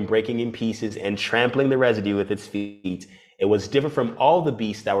devouring, breaking in pieces, and trampling the residue with its feet. It was different from all the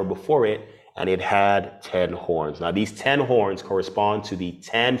beasts that were before it, and it had 10 horns. Now, these 10 horns correspond to the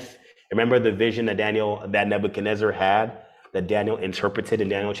 10th. Remember the vision that Nebuchadnezzar had, that Daniel interpreted in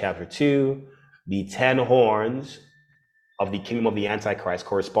Daniel chapter 2? The 10 horns of the kingdom of the Antichrist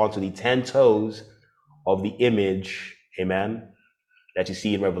correspond to the 10 toes of the image, amen, that you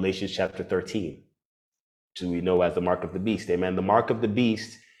see in Revelation chapter 13, which we know as the mark of the beast, amen. The mark of the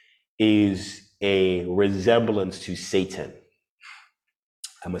beast is a resemblance to Satan.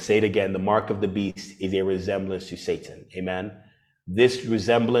 I'm going to say it again. The mark of the beast is a resemblance to Satan, amen. This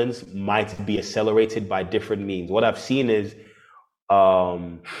resemblance might be accelerated by different means. What I've seen is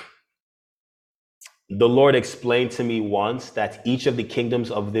the Lord explained to me once that each of the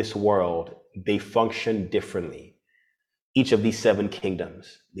kingdoms of this world, they function differently. Each of these 7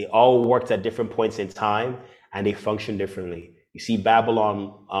 kingdoms, they all worked at different points in time, and they function differently. You see,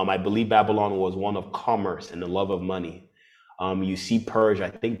 Babylon, I believe Babylon was one of commerce and the love of money. You see Persia, I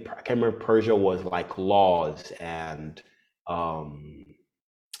can't remember, Persia was like laws and the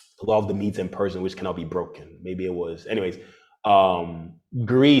law of the Medes and Persians, which cannot be broken. Maybe it was, anyways.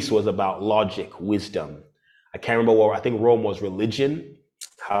 Greece was about logic, wisdom. I can't remember what, I think Rome was religion.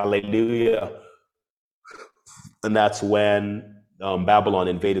 Hallelujah. And that's when Babylon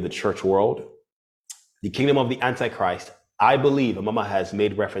invaded the church world. The kingdom of the Antichrist, I believe, and Mama has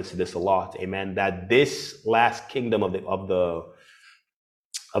made reference to this a lot, amen, that this last kingdom of the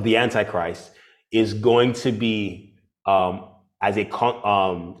Antichrist is going to be as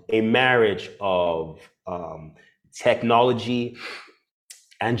a marriage of technology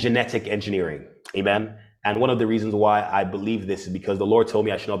and genetic engineering, amen. And one of the reasons why I believe this is because the Lord told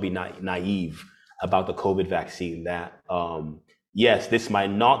me I should not be naive about the COVID vaccine, that yes, this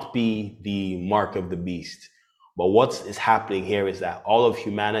might not be the mark of the beast, but what is happening here is that all of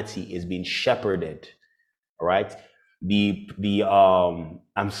humanity is being shepherded, all right?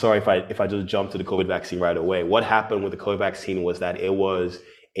 I'm sorry if I just jump to the COVID vaccine right away. What happened with the COVID vaccine was that it was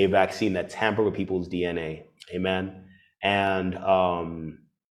a vaccine that tampered with people's DNA, amen? And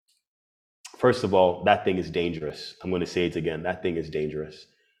first of all, that thing is dangerous. I'm going to say it again. That thing is dangerous.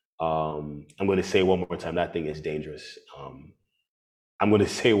 I'm going to say one more time, that thing is dangerous. I'm going to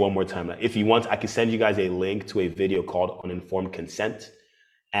say one more time. If you want, I can send you guys a link to a video called Uninformed Consent.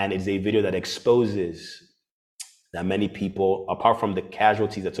 And it's a video that exposes that many people, apart from the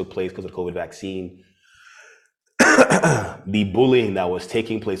casualties that took place because of the COVID vaccine, the bullying that was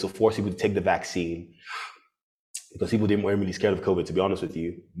taking place to force people to take the vaccine, because people weren't really scared of COVID, to be honest with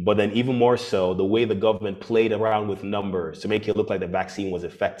you. But then even more so, the way the government played around with numbers to make it look like the vaccine was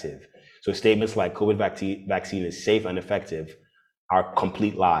effective. So statements like COVID vaccine is safe and effective are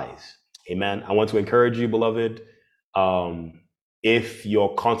complete lies. Amen. I want to encourage you, beloved. If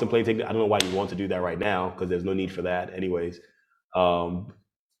you're contemplating, I don't know why you want to do that right now, because there's no need for that anyways.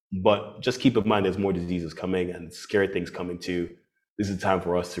 But just keep in mind there's more diseases coming and scary things coming too. This is the time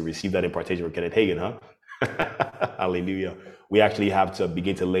for us to receive that impartation from Kenneth Hagin, huh? Hallelujah. We actually have to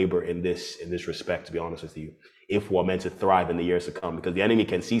begin to labor in this respect, to be honest with you, if we're meant to thrive in the years to come, because the enemy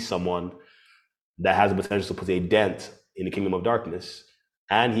can see someone that has the potential to put a dent in the kingdom of darkness,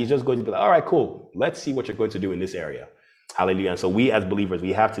 and he's just going to be like, all right, cool, let's see what you're going to do in this area. Hallelujah. And so we as believers,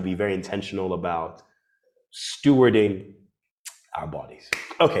 we have to be very intentional about stewarding our bodies.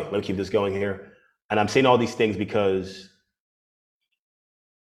 Okay, let me keep this going here. And I'm saying all these things because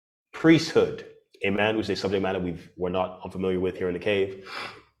priesthood, amen, which is a subject matter we're not unfamiliar with here in the cave,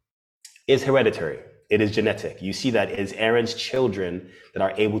 is hereditary. It is genetic. You see that it's Aaron's children that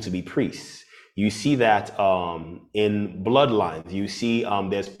are able to be priests. You see that in bloodlines. You see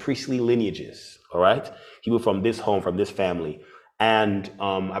there's priestly lineages, all right? People from this home, from this family. And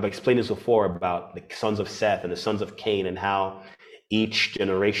I've explained this before about the sons of Seth and the sons of Cain, and how each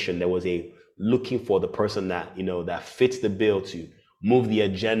generation there was a looking for the person that, you know, that fits the bill to move the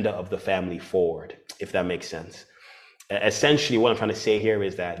agenda of the family forward, if that makes sense. Essentially, what I'm trying to say here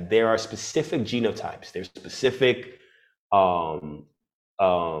is that there are specific genotypes. There's specific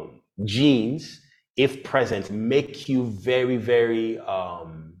genes, if present, make you very, very,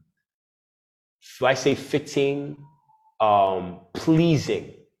 should I say, fitting,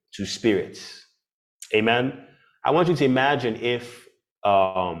 pleasing to spirits. Amen. I want you to imagine if,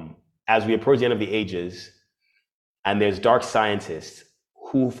 as we approach the end of the ages, and there's dark scientists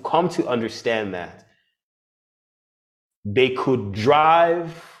who've come to understand that they could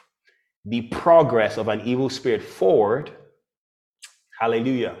drive the progress of an evil spirit forward.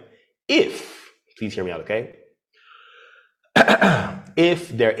 Hallelujah. If, please hear me out, okay? If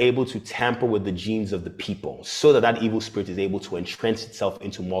they're able to tamper with the genes of the people so that that evil spirit is able to entrench itself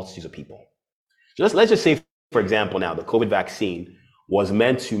into multitudes of people. So let's just say, for example, now the COVID vaccine was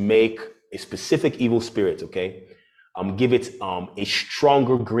meant to make a specific evil spirit, okay, give it a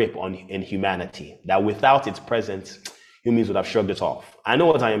stronger grip in humanity, that without its presence, humans would have shrugged it off. I know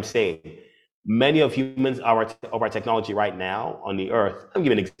what I am saying. Many of humans of our technology right now on the earth, I'll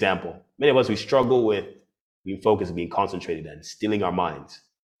give you an example. Many of us, we struggle with being focused, being concentrated, and stealing our minds.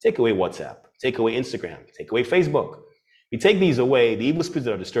 Take away WhatsApp, take away Instagram, take away Facebook. You take these away, the evil spirits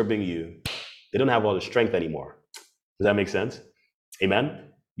that are disturbing you, they don't have all the strength anymore. Does that make sense? Amen?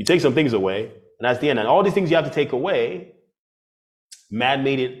 You take some things away, and that's the end. And all these things you have to take away,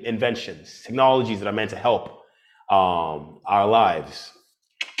 man-made inventions, technologies that are meant to help our lives.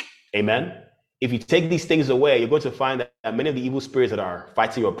 Amen? If you take these things away, you're going to find that many of the evil spirits that are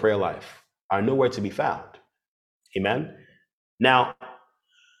fighting your prayer life are nowhere to be found. Amen? Now,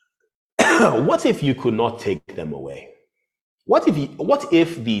 what if you could not take them away? What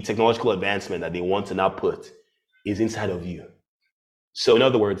if the technological advancement that they want to now put is inside of you? So in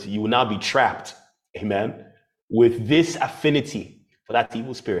other words, you will now be trapped, amen, with this affinity for that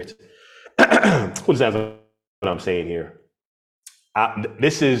evil spirit. Who understands what I'm saying here?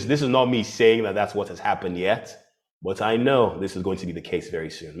 This is not me saying that that's what has happened yet, but I know this is going to be the case very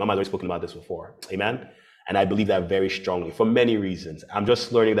soon. Mama's already spoken about this before, amen? And I believe that very strongly for many reasons. I'm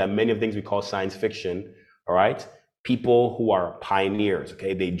just learning that many of the things we call science fiction, all right, people who are pioneers,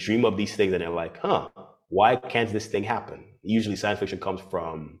 okay, they dream of these things and they're like, why can't this thing happen? Usually science fiction comes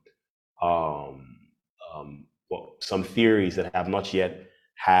from some theories that have not yet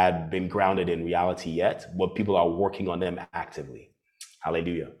had been grounded in reality yet, but people are working on them actively.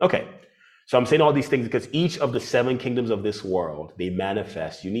 Hallelujah. Okay, so I'm saying all these things because each of the 7 kingdoms of this world, they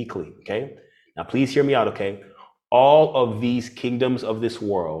manifest uniquely, okay? Now, please hear me out, okay? All of these kingdoms of this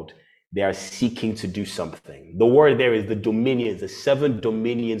world, they are seeking to do something. The word there is the dominions, the 7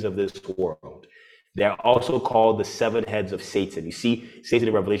 dominions of this world. They're also called the 7 heads of Satan. You see, Satan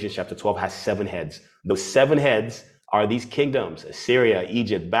in Revelation chapter 12 has 7 heads. Those 7 heads are these kingdoms: Assyria,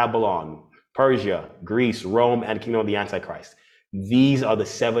 Egypt, Babylon, Persia, Greece, Rome, and the kingdom of the Antichrist. These are the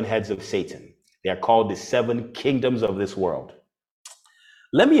 7 heads of Satan. They are called the 7 kingdoms of this world.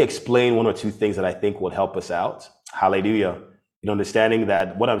 Let me explain 1 or 2 things that I think will help us out. Hallelujah. In understanding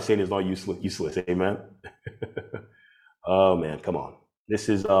that what I'm saying is not useless. Amen. Oh man, come on. This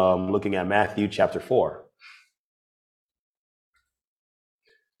is looking at Matthew chapter 4.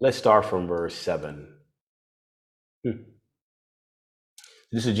 Let's start from verse 7.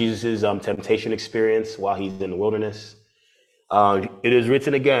 This is Jesus's temptation experience while he's in the wilderness. It is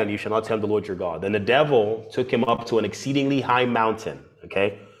written again, you shall not tempt the Lord your God. Then the devil took him up to an exceedingly high mountain.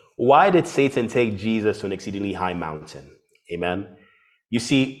 Okay. Why did Satan take Jesus to an exceedingly high mountain? Amen. You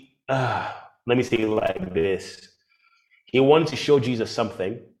see, let me say it like this. He wanted to show Jesus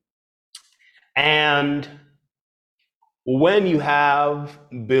something. And when you have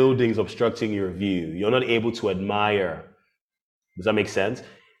buildings obstructing your view, you're not able to admire. Does that make sense?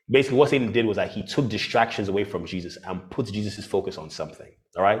 Basically, what Satan did was that he took distractions away from Jesus and put Jesus' focus on something.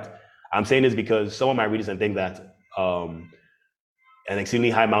 All right? I'm saying this because someone might read this and think that an exceedingly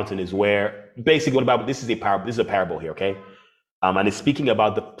high mountain is where, basically, what about this is a parable here, okay? And it's speaking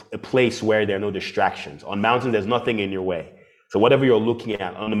about a place where there are no distractions. On mountains, there's nothing in your way. So whatever you're looking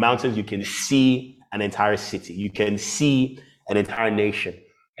at, on the mountains, you can see an entire city. You can see an entire nation,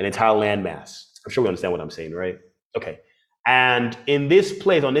 an entire landmass. I'm sure we understand what I'm saying, right? Okay. And in this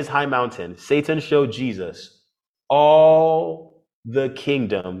place, on this high mountain, Satan showed Jesus all the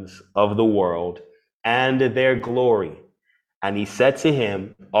kingdoms of the world and their glory. And he said to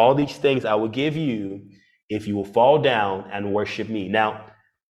him, all these things I will give you if you will fall down and worship me. Now,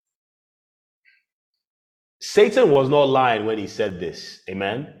 Satan was not lying when he said this.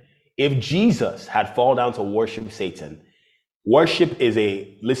 Amen. If Jesus had fallen down to worship Satan, worship is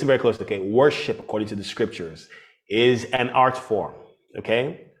listen very closely, okay? Worship, according to the scriptures, is an art form,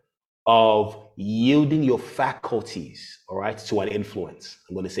 okay, of yielding your faculties, all right, to an influence.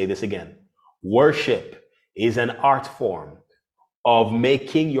 I'm going to say this again. Worship is an art form of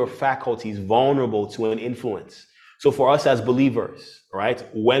making your faculties vulnerable to an influence. So for us as believers, right,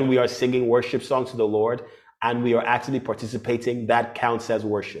 when we are singing worship songs to the Lord and we are actively participating, that counts as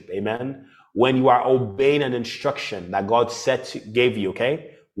worship. Amen. When you are obeying an instruction that God gave you,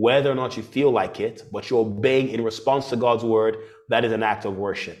 okay, whether or not you feel like it, but you're obeying in response to God's word, that is an act of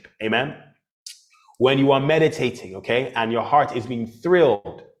worship. Amen. When you are meditating, okay, and your heart is being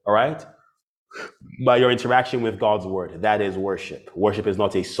thrilled, all right, by your interaction with God's word, that is worship. Worship is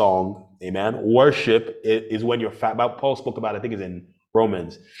not a song. Amen. Worship is when you're Paul spoke about, I think it's in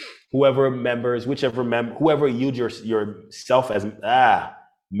Romans. Whoever yield yourself as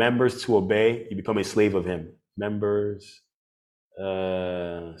members to obey, you become a slave of him. Members,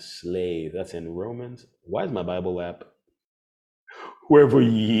 slave. That's in Romans. Why is my Bible app? Whoever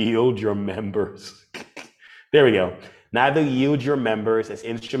yield your members. There we go. Neither yield your members as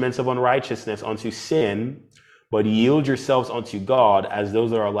instruments of unrighteousness unto sin, but yield yourselves unto God as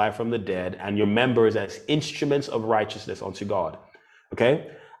those that are alive from the dead, and your members as instruments of righteousness unto God.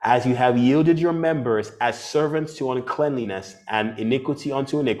 Okay? As you have yielded your members as servants to uncleanliness and iniquity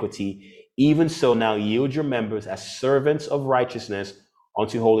unto iniquity, even so now yield your members as servants of righteousness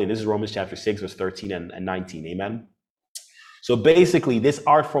unto holiness. This is Romans chapter 6, verse 13 and 19. Amen? So basically, this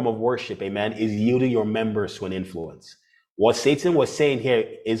art form of worship, amen, is yielding your members to an influence. What Satan was saying here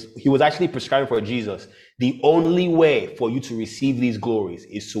is he was actually prescribing for Jesus. The only way for you to receive these glories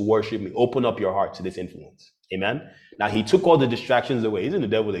is to worship me. Open up your heart to this influence. Amen. Now, he took all the distractions away. Isn't the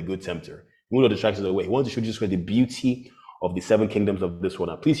devil a good tempter? He moved all the distractions away. He wanted to show Jesus Christ the beauty of the seven kingdoms of this world.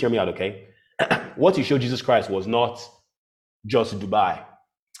 Now, please hear me out, okay? What he showed Jesus Christ was not just Dubai,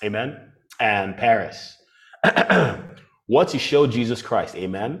 amen, and Paris. What he showed Jesus Christ,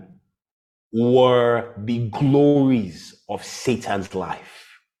 amen, were the glories of Satan's life.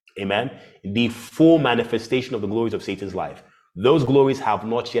 Amen. The full manifestation of the glories of Satan's life. Those glories have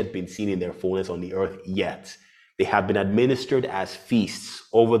not yet been seen in their fullness on the earth yet. They have been administered as feasts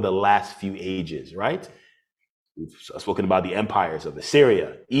over the last few ages, right? We've spoken about the empires of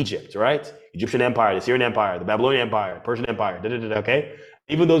Assyria, Egypt, right? Egyptian Empire, the Syrian Empire, the Babylonian Empire, Persian Empire, okay?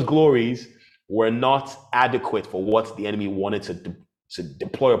 Even those glories were not adequate for what the enemy wanted to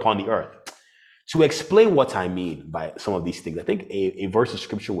deploy upon the earth. To explain what I mean by some of these things, I think a verse of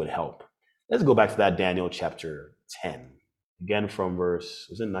scripture would help. Let's go back to that Daniel chapter 10. Again from verse,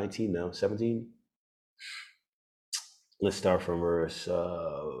 was it 19 now? 17? Let's start from verse 12.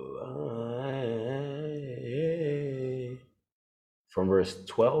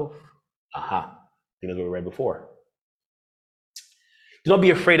 Aha. I think that's what we read before. Do not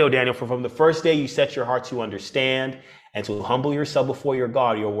be afraid, O Daniel, for from the first day you set your heart to understand and to humble yourself before your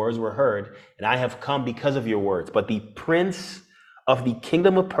God, your words were heard, and I have come because of your words. But the prince of the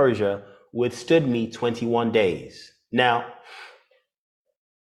kingdom of Persia withstood me 21 days. Now,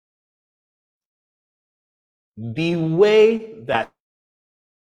 the way that,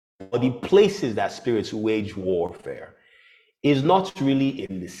 or the places that spirits wage warfare is not really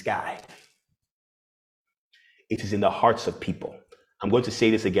in the sky. It is in the hearts of people. I'm going to say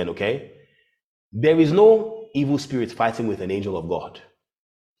this again, okay? There is no evil spirit fighting with an angel of God.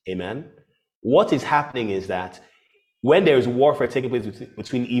 Amen. What is happening is that when there is warfare taking place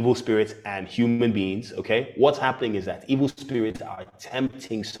between evil spirits and human beings, okay, what's happening is that evil spirits are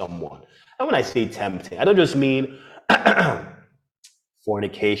tempting someone. And when I say tempting, I don't just mean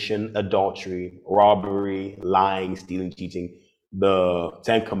fornication, adultery, robbery, lying, stealing, cheating, the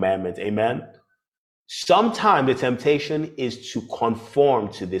 10 Commandments. Amen. Sometimes the temptation is to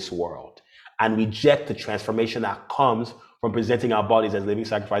conform to this world and reject the transformation that comes from presenting our bodies as living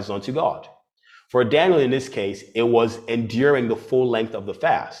sacrifices unto God. For Daniel, in this case, it was enduring the full length of the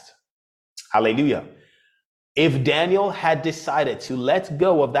fast. Hallelujah. If Daniel had decided to let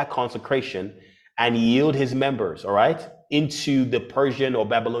go of that consecration and yield his members, all right, into the Persian or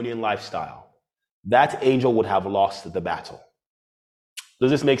Babylonian lifestyle, that angel would have lost the battle.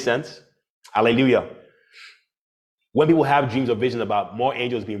 Does this make sense? Hallelujah. When people have dreams or visions about more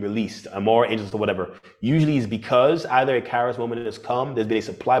angels being released and more angels or whatever, usually it's because either a kairos moment has come, there's been a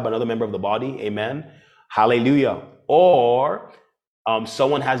supply by another member of the body, amen, hallelujah, or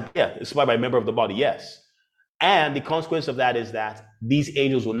someone has, it's supplied by a member of the body, yes. And the consequence of that is that these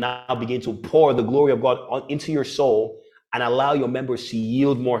angels will now begin to pour the glory of God into your soul and allow your members to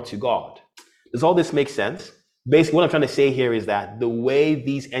yield more to God. Does all this make sense? Basically, what I'm trying to say here is that the way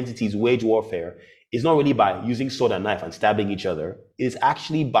these entities wage warfare is not really by using sword and knife and stabbing each other. It is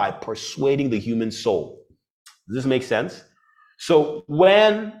actually by persuading the human soul. Does this make sense? So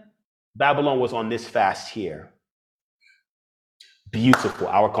when Babylon was on this fast here, beautiful.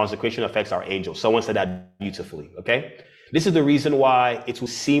 Our consecration affects our angels. Someone said that beautifully, okay? This is the reason why it will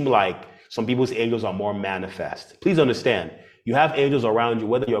seem like some people's angels are more manifest. Please understand, you have angels around you,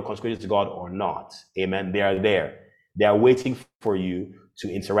 whether you're consecrated to God or not. Amen. They are there. They are waiting for you to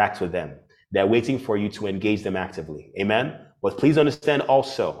interact with them. They're waiting for you to engage them actively. Amen. But please understand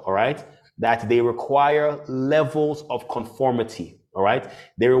also, all right, that they require levels of conformity. All right.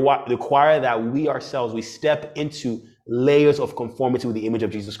 They require that we ourselves, we step into layers of conformity with the image of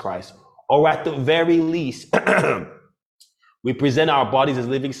Jesus Christ, or at the very least, we present our bodies as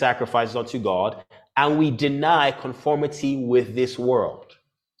living sacrifices unto God, and we deny conformity with this world.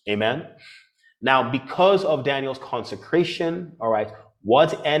 Amen. Now, because of Daniel's consecration, all right,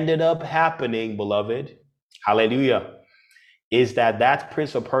 what ended up happening, beloved, hallelujah, is that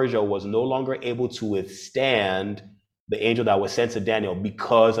prince of Persia was no longer able to withstand the angel that was sent to Daniel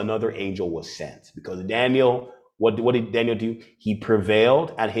because another angel was sent. Because Daniel, what did Daniel do? He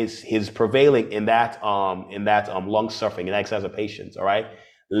prevailed, and his prevailing in that long suffering and exercise of patience, all right,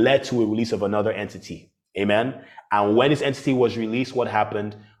 led to a release of another entity. Amen. And when this entity was released, what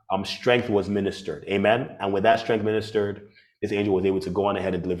happened? Strength was ministered. Amen. And with that strength ministered, this angel was able to go on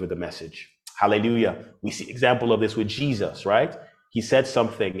ahead and deliver the message. Hallelujah. We see example of this with Jesus, right? He said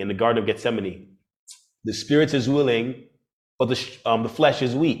something in the Garden of Gethsemane. The spirit is willing, but the flesh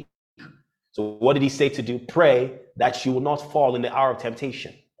is weak. So what did he say to do? Pray that you will not fall in the hour of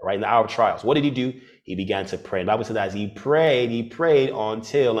temptation, right? In the hour of trials. What did he do? He began to pray. And the Bible said that as he prayed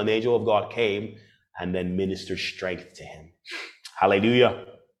until an angel of God came and then ministered strength to him. Hallelujah.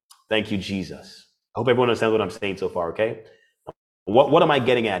 Thank you, Jesus. I hope everyone understands what I'm saying so far, okay? What am I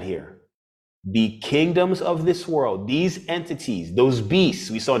getting at here? The kingdoms of this world, these entities, those beasts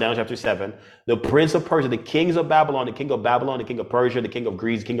we saw in Daniel chapter 7, the prince of Persia, the kings of Babylon, the king of Persia, the king of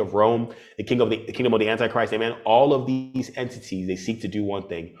Greece, the king of Rome, the kingdom of the Antichrist, amen. All of these entities, they seek to do one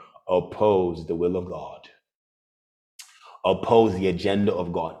thing: oppose the will of God, oppose the agenda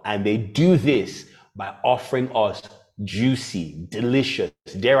of God. And they do this by offering us juicy, delicious,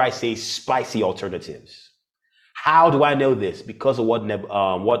 dare I say, spicy alternatives. How do I know this? Because of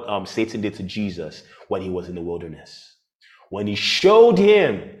what Satan did to Jesus when he was in the wilderness. When he showed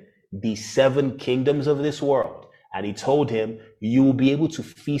him the 7 kingdoms of this world, and he told him, you will be able to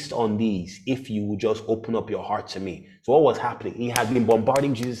feast on these if you will just open up your heart to me. So what was happening? He had been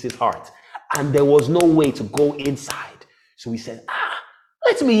bombarding Jesus' heart, and there was no way to go inside. So he said,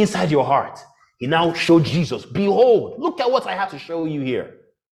 let me inside your heart. He now showed Jesus, behold, look at what I have to show you here.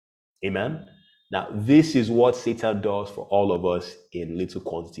 Amen. Now, this is what Satan does for all of us in little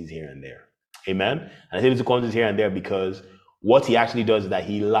quantities here and there. Amen. And I say little quantities here and there because what he actually does is that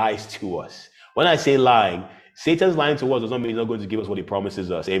he lies to us. When I say lying, Satan's lying to us does not mean he's not going to give us what he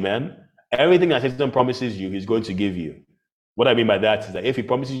promises us. Amen. Everything that Satan promises you, he's going to give you. What I mean by that is that if he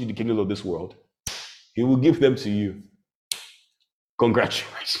promises you the kingdoms of this world, he will give them to you.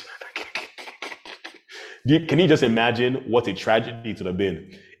 Congratulations. Can you just imagine what a tragedy it would have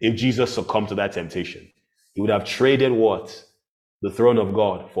been if Jesus succumbed to that temptation? He would have traded what? The throne of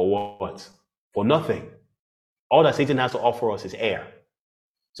God for what? For nothing. All that Satan has to offer us is air.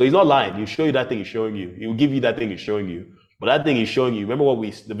 So he's not lying. He'll show you that thing he's showing you. He will give you that thing he's showing you. But that thing he's showing you, remember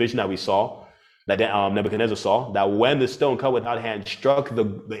the vision that we saw, that Nebuchadnezzar saw, that when the stone cut without hand struck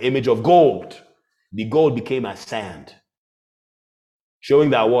the image of gold, the gold became as sand. Showing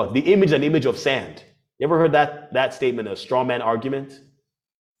that what? The image is an image of sand. You ever heard that statement, a straw man argument?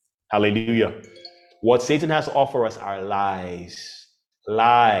 Hallelujah. What Satan has to offer us are lies.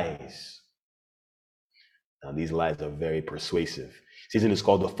 Lies. Now, these lies are very persuasive. Satan is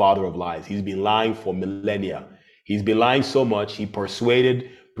called the father of lies. He's been lying for millennia. He's been lying so much, he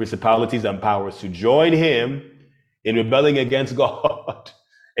persuaded principalities and powers to join him in rebelling against God.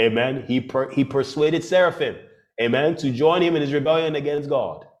 Amen. He persuaded seraphim, amen, to join him in his rebellion against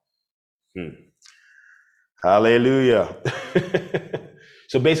God. Hallelujah.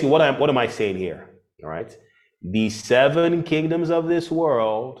 So basically, what am I saying here? All right. The 7 kingdoms of this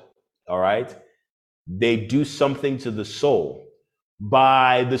world, all right, they do something to the soul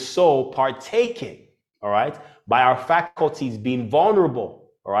by the soul partaking, all right, by our faculties being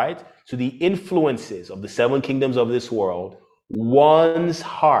vulnerable, all right, to the influences of the 7 kingdoms of this world. One's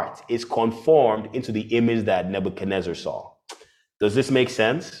heart is conformed into the image that Nebuchadnezzar saw. Does this make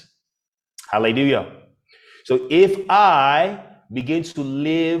sense? Hallelujah. So if I begin to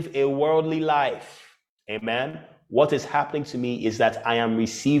live a worldly life, amen, what is happening to me is that I am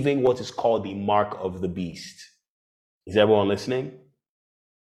receiving what is called the mark of the beast. Is everyone listening?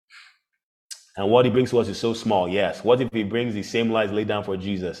 And what he brings to us is so small. Yes. What if he brings the same lies laid down for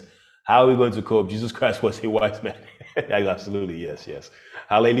Jesus? How are we going to cope? Jesus Christ was a wise man. Absolutely. Yes.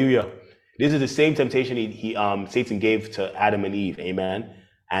 Hallelujah. This is the same temptation Satan gave to Adam and Eve. Amen.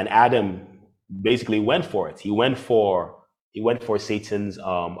 And Adam basically went for it. He went for Satan's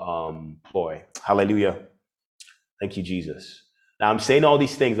ploy. Hallelujah. Thank you, Jesus. Now I'm saying all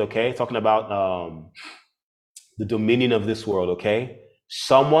these things, okay? Talking about the dominion of this world, okay?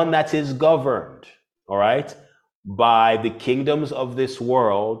 Someone that is governed, all right, by the kingdoms of this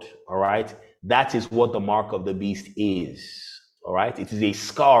world, all right? That is what the mark of the beast is, all right? It is a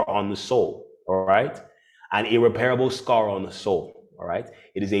scar on the soul, all right? An irreparable scar on the soul, all right?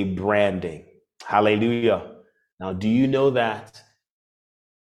 It is a branding. Hallelujah. Now, do you know that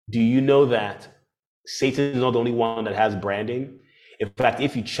Satan is not the only one that has branding? In fact,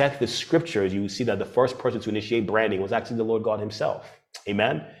 if you check the scriptures, you will see that the first person to initiate branding was actually the Lord God himself.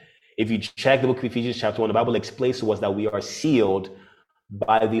 Amen. If you check the book of Ephesians chapter 1, the Bible explains to us that we are sealed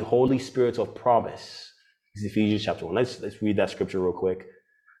by the Holy Spirit of promise. This is Ephesians chapter 1. Let's read that scripture real quick.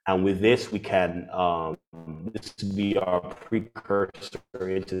 And with this, we can, this will be our precursor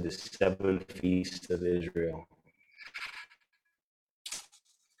into the 7 feasts of Israel.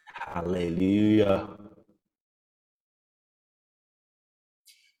 Hallelujah.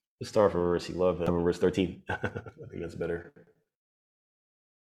 Let's start from verse 11, verse 13. I think that's better.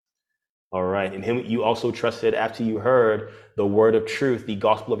 All right. In him you also trusted after you heard the word of truth, the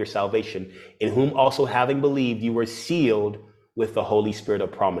gospel of your salvation, in whom also having believed, you were sealed with the Holy Spirit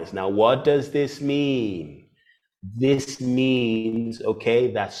of promise. Now, what does this mean? This means,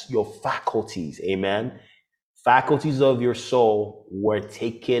 okay, that's your faculties. Amen. Faculties of your soul were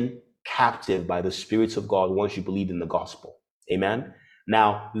taken captive by the spirits of God once you believed in the gospel. Amen.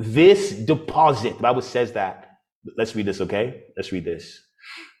 Now, this deposit, the Bible says that. Let's read this, okay? Let's read this.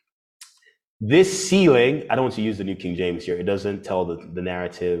 This sealing, I don't want to use the New King James here. It doesn't tell the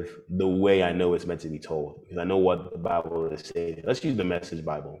narrative the way I know it's meant to be told, because I know what the Bible is saying. Let's use the Message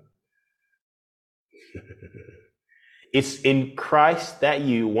Bible. It's in Christ that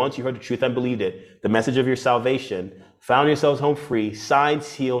you, once you heard the truth and believed it, the message of your salvation, found yourselves home free, signed,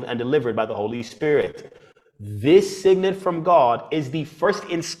 sealed, and delivered by the Holy Spirit. This signet from God is the first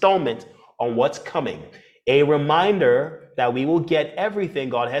installment on what's coming. A reminder that we will get everything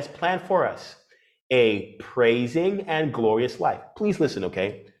God has planned for us. A praising and glorious life. Please listen,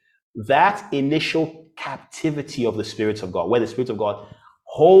 okay? That initial captivity of the spirits of God, where the spirits of God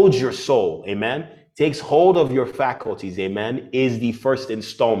holds your soul, amen, takes hold of your faculties, amen, is the first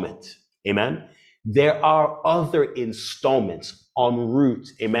installment, amen. There are other installments en route,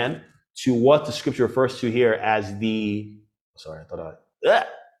 amen, to what the scripture refers to here as the,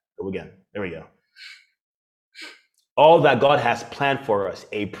 go again, there we go. All that God has planned for us,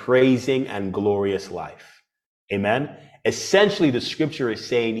 a praising and glorious life, amen. Essentially, the scripture is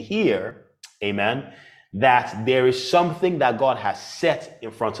saying here, amen, that there is something that God has set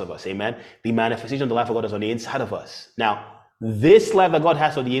in front of us, amen. The manifestation of the life of God is on the inside of us. Now, this life that God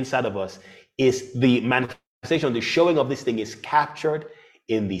has on the inside of us is the manifestation, the showing of this thing is captured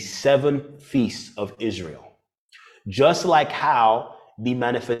in the 7 feasts of Israel. Just like how the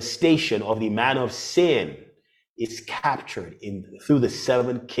manifestation of the man of sin is captured through the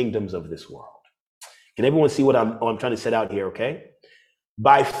 7 kingdoms of this world. Can everyone see what I'm trying to set out here, okay?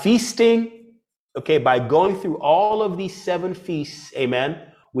 By feasting, okay, by going through all of these 7 feasts, amen,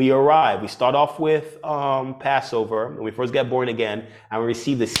 we arrive. We start off with Passover, when we first get born again, and we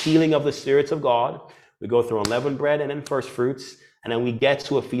receive the sealing of the spirits of God. We go through unleavened bread and then first fruits, And then we get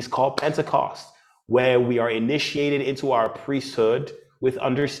to a feast called Pentecost, where we are initiated into our priesthood with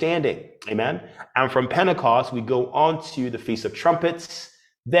understanding. Amen. And from Pentecost, we go on to the Feast of Trumpets,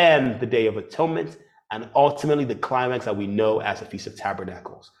 then the Day of Atonement, and ultimately the climax that we know as the Feast of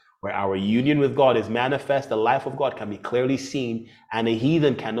Tabernacles, where our union with God is manifest, the life of God can be clearly seen, and the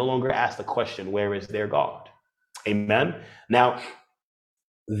heathen can no longer ask the question, where is their God? Amen. Now,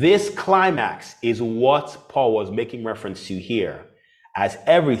 this climax is what Paul was making reference to here as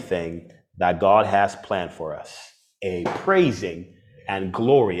everything that God has planned for us, a praising and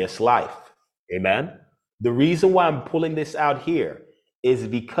glorious life. Amen. The reason why I'm pulling this out here is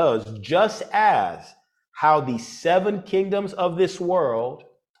because just as how the 7 kingdoms of this world,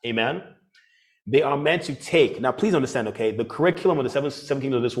 amen, they are meant to take. Now, please understand, okay, the curriculum of the seven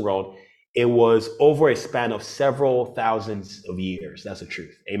kingdoms of this world, it was over a span of several thousands of years. That's the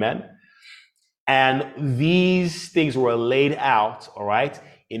truth. Amen. And these things were laid out, all right,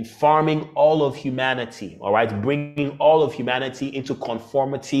 in farming all of humanity, all right, bringing all of humanity into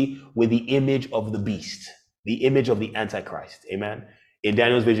conformity with the image of the beast, the image of the Antichrist. Amen. In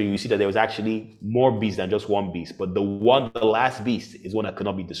Daniel's vision, you see that there was actually more beasts than just one beast, but the last beast is one that could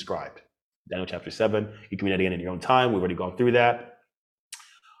not be described. Daniel chapter 7, you can read that again in your own time. We've already gone through that.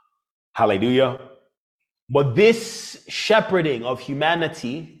 Hallelujah. But this shepherding of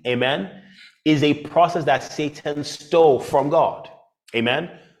humanity, amen, is a process that Satan stole from God.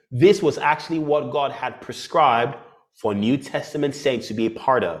 Amen. This was actually what God had prescribed for New Testament saints to be a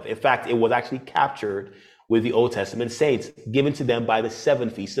part of. In fact, it was actually captured with the Old Testament saints, given to them by the 7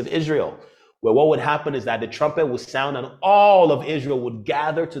 feasts of Israel, where what would happen is that the trumpet would sound and all of Israel would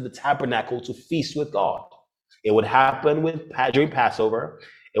gather to the tabernacle to feast with God. It would happen during Passover.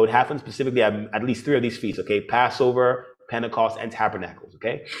 It would happen specifically at least 3 of these feasts, okay? Passover, Pentecost, and Tabernacles,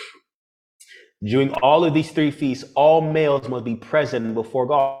 okay? During all of these 3 feasts, all males must be present before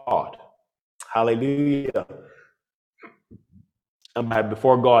God. Hallelujah. And by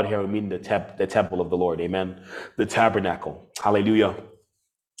before God here, we mean the temple of the Lord, amen? The tabernacle, hallelujah.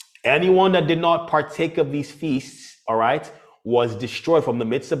 Anyone that did not partake of these feasts, all right, was destroyed from the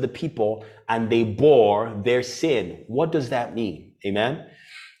midst of the people, and they bore their sin. What does that mean? Amen?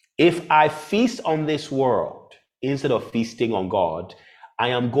 If I feast on this world instead of feasting on God, I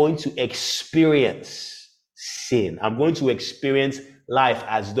am going to experience sin. I'm going to experience life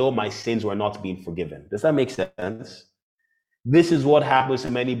as though my sins were not being forgiven. Does that make sense? This is what happens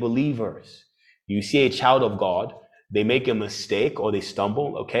to many believers. You see a child of God, they make a mistake or they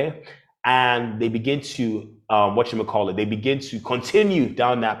stumble, okay? And they begin to, they begin to continue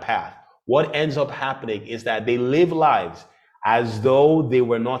down that path. What ends up happening is that they live lives as though they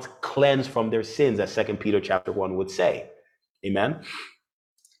were not cleansed from their sins, as 2 Peter chapter 1 would say. Amen.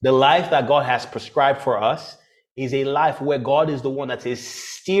 The life that God has prescribed for us is a life where God is the one that is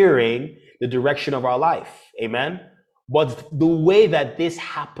steering the direction of our life. Amen. But the way that this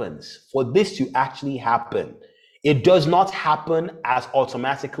happens, for this to actually happen, it does not happen as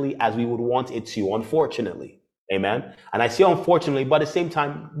automatically as we would want it to, unfortunately. Amen. And I say unfortunately, but at the same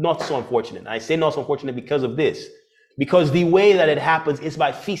time, not so unfortunate. And I say not so unfortunate because of this. Because the way that it happens is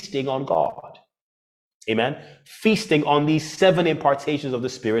by feasting on God. Amen. Feasting on these 7 impartations of the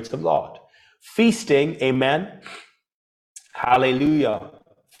spirits of God. Feasting, amen. Hallelujah.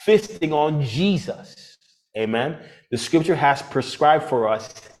 Feasting on Jesus. Amen. The scripture has prescribed for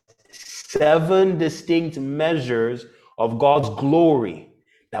us 7 distinct measures of God's glory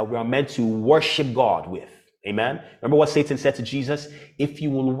that we are meant to worship God with. Amen. Remember what Satan said to Jesus? If you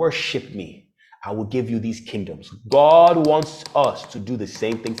will worship me, I will give you these kingdoms. God wants us to do the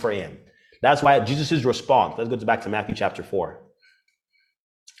same thing for him. That's why Jesus' response, let's go back to Matthew chapter 4.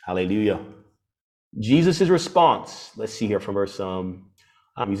 Hallelujah. Jesus' response, let's see here from verse,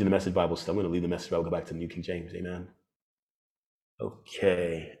 I'm using the Message Bible still. I'm going to leave the Message Bible, go back to the New King James. Amen.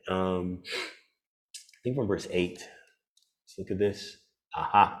 Okay. I think from verse 8. Let's look at this.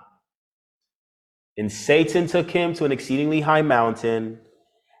 Aha. And Satan took him to an exceedingly high mountain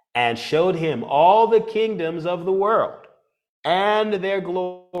and showed him all the kingdoms of the world and their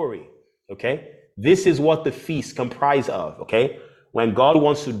glory. Okay. This is what the feast comprise of. Okay. When God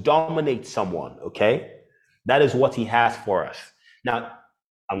wants to dominate someone. Okay. That is what he has for us. Now,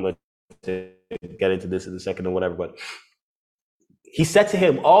 I'm going to get into this in a second or whatever, but he said to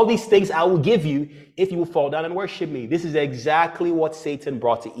him, all these things I will give you if you will fall down and worship me. This is exactly what Satan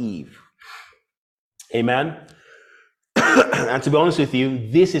brought to Eve. Amen. And to be honest with you,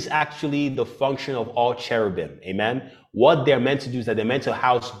 this is actually the function of all cherubim. Amen. What they're meant to do is that they're meant to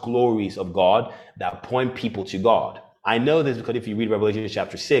house glories of God that point people to God. I know this because if you read Revelation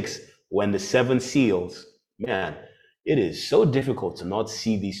chapter 6, when the 7 seals, man, It is so difficult to not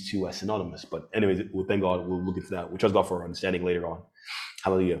see these two as synonymous. But anyways, we'll thank God. We'll look into that. We'll trust God for our understanding later on.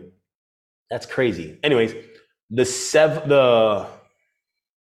 Hallelujah. That's crazy. Anyways, the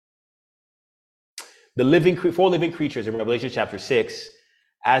four living creatures in Revelation chapter 6,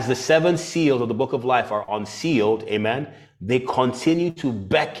 as the seven seals of the book of life are unsealed, amen, they continue to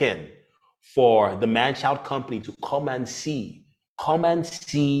beckon for the man-child company to come and see, come and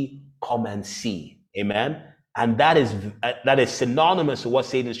see, come and see, amen. And that is synonymous to what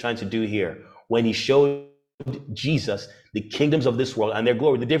Satan is trying to do here when he showed Jesus the kingdoms of this world and their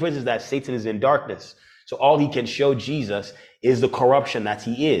glory. The difference is that Satan is in darkness, so all he can show Jesus is the corruption that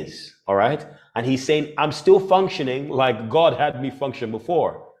he is, all right? And he's saying, I'm still functioning like God had me function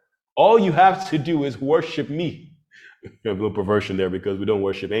before. All you have to do is worship me. A little perversion there because we don't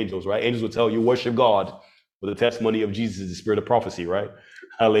worship angels, right? Angels will tell you worship God, but the testimony of Jesus is the spirit of prophecy, right?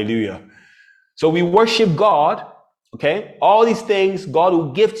 Hallelujah. So we worship God, okay? All these things God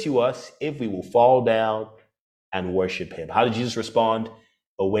will give to us if we will fall down and worship him. How did Jesus respond?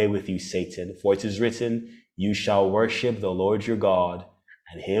 Away with you, Satan. For it is written, you shall worship the Lord your God,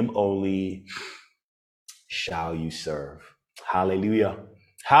 and him only shall you serve. Hallelujah.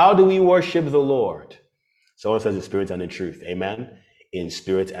 How do we worship the Lord? Someone says in spirit and in truth. Amen. In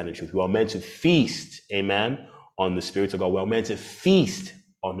spirit and in truth. We are meant to feast, amen, on the Spirit of God. We are meant to feast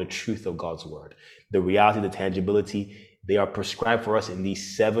on the truth of God's word. The reality, the tangibility, they are prescribed for us in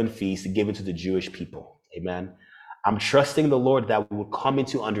these 7 feasts given to the Jewish people. Amen. I'm trusting the Lord that we will come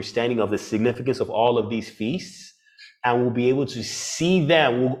into understanding of the significance of all of these feasts, and we'll be able to see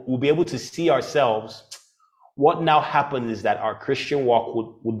them. We'll be able to see ourselves. What now happens is that our Christian walk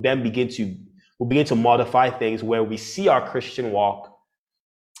will then begin to modify things where we see our Christian walk,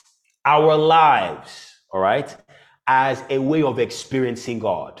 our lives, all right, as a way of experiencing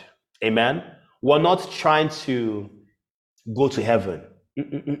God. Amen. We're not trying to go to heaven.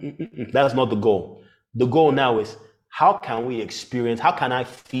 That's not the goal. The goal now is, how can I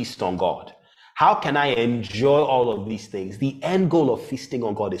feast on God? How can I enjoy all of these things? The end goal of feasting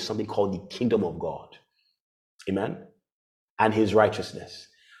on God is something called the kingdom of God. Amen. And his righteousness.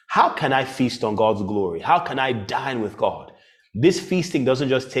 How can I feast on God's glory? How can I dine with God? This feasting doesn't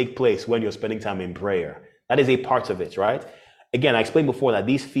just take place when you're spending time in prayer. That is a part of it, right? Again, I explained before that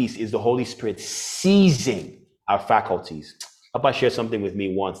these feasts is the Holy Spirit seizing our faculties. Papa shared something with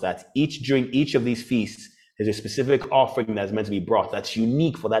me once that during each of these feasts, there's a specific offering that's meant to be brought that's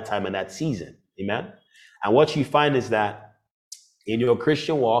unique for that time and that season. Amen. And what you find is that in your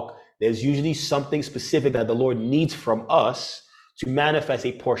Christian walk, there's usually something specific that the Lord needs from us to manifest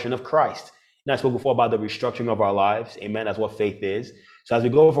a portion of Christ. And I spoke before about the restructuring of our lives. Amen. That's what faith is. So as we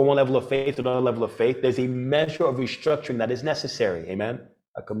go from one level of faith to another level of faith, there's a measure of restructuring that is necessary. Amen.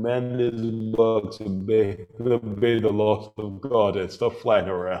 I command this bug to obey the laws of God and stop flying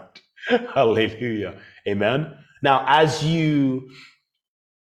around. Hallelujah. Amen. Now, as you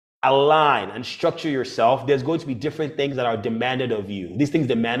align and structure yourself, there's going to be different things that are demanded of you. These things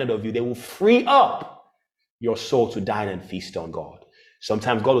demanded of you, they will free up your soul to dine and feast on God.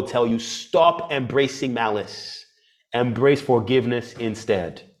 Sometimes God will tell you, stop embracing malice. Embrace forgiveness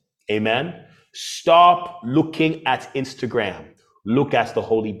instead. Amen. Stop looking at Instagram. Look at the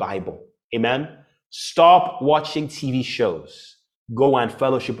Holy Bible. Amen. Stop watching TV shows. Go and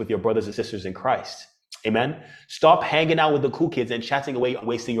fellowship with your brothers and sisters in Christ. Amen. Stop hanging out with the cool kids and chatting away,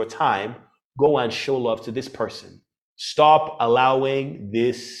 wasting your time. Go and show love to this person. Stop allowing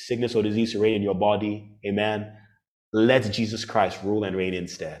this sickness or disease to reign in your body. Amen. Let Jesus Christ rule and reign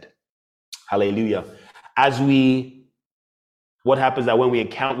instead. Hallelujah. What happens that when we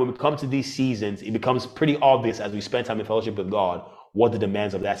come to these seasons, it becomes pretty obvious as we spend time in fellowship with God, what the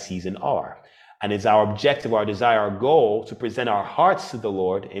demands of that season are. And it's our objective, our desire, our goal to present our hearts to the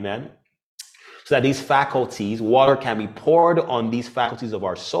Lord. Amen. So that these faculties, water can be poured on these faculties of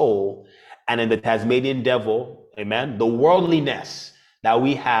our soul, and then the Tasmanian devil, amen, the worldliness that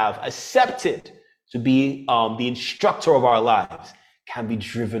we have accepted to be the instructor of our lives can be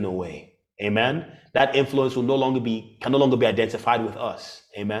driven away. Amen. That influence can no longer be identified with us.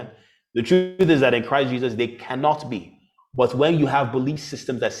 Amen. The truth is that in Christ Jesus, they cannot be. But when you have belief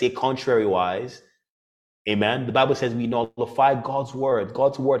systems that say contrary-wise, amen, the Bible says we nullify God's word.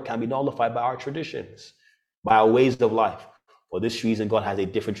 God's word can be nullified by our traditions, by our ways of life. For this reason, God has a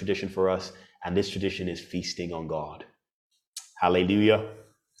different tradition for us, and this tradition is feasting on God. Hallelujah.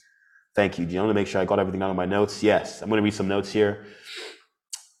 Thank you. Do you want to make sure I got everything down on my notes? Yes. I'm going to read some notes here.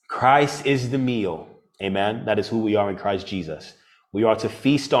 Christ is the meal. Amen. That is who we are in Christ Jesus. We are to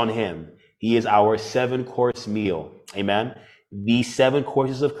feast on him. He is our 7-course meal. Amen. These 7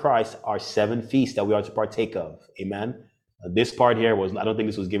 courses of Christ are 7 feasts that we are to partake of. Amen. This part here I don't think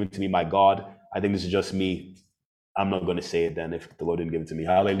this was given to me by God. I think this is just me. I'm not going to say it then if the Lord didn't give it to me.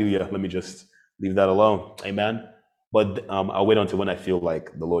 Hallelujah. Let me just leave that alone. Amen. But I'll wait until when I feel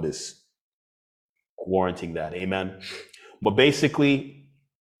like the Lord is warranting that. Amen. But basically,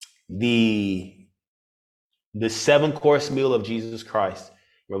 the 7-course meal of Jesus Christ,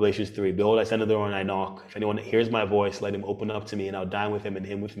 Revelations 3. Behold, I stand at the door and I knock. If anyone hears my voice, let him open up to me, and I'll dine with him and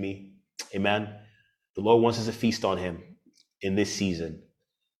him with me. Amen. The Lord wants us to feast on him in this season.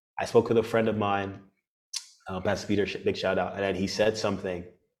 I spoke with a friend of mine, Pastor Peter, big shout out, and he said something.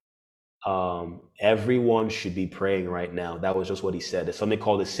 Everyone should be praying right now. That was just what he said. There's something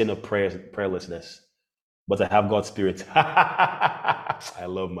called the sin of prayerlessness. But I have God's spirit. I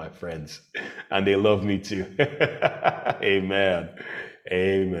love my friends, and they love me too. Amen.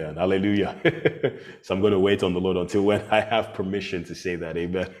 Amen. Hallelujah. So I'm going to wait on the Lord until when I have permission to say that.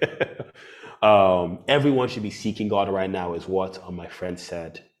 Amen. Everyone should be seeking God right now, is what my friend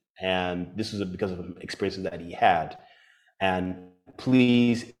said. And this was because of experiences that he had. And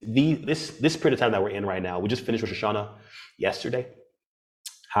please, this period of time that we're in right now, we just finished Rosh Hashanah yesterday.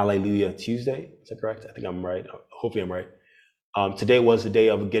 Hallelujah. Tuesday, is that correct? I think I'm right. Hopefully I'm right. Today was the day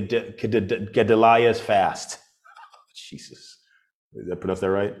of Gedaliah's fast. Jesus. Did I pronounce that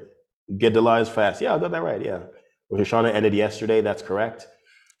right? Gedaliah's fast. Yeah, I got that right. Yeah. Rosh Hashanah ended yesterday. That's correct.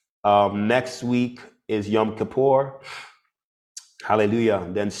 Next week is Yom Kippur. Hallelujah.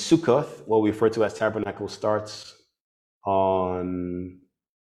 Then Sukkoth, what we refer to as Tabernacle, starts on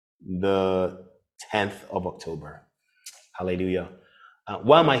the 10th of October. Hallelujah.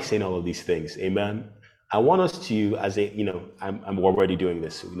 Why am I saying all of these things? Amen. I want us to, I'm already doing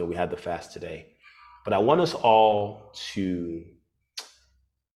this. We had the fast today, but I want us all to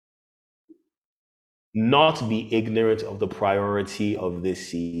not be ignorant of the priority of this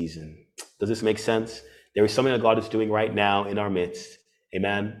season. Does this make sense? There is something that God is doing right now in our midst.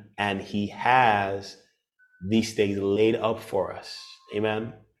 Amen. And he has these things laid up for us.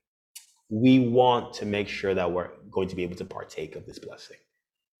 Amen. We want to make sure that we're going to be able to partake of this blessing.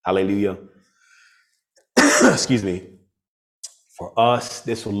 Hallelujah. Excuse me. For us,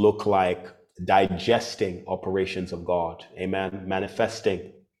 this will look like digesting operations of God. Amen.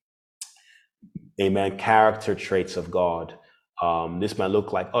 Manifesting, amen, character traits of God. This might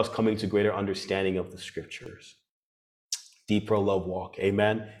look like us coming to greater understanding of the scriptures. Deeper love walk.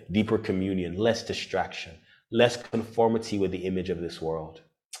 Amen. Deeper communion, less distraction, less conformity with the image of this world.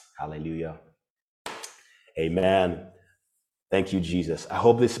 Hallelujah. Amen. Thank you, Jesus. I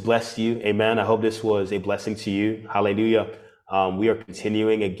hope this blessed you. Amen. I hope this was a blessing to you. Hallelujah. We are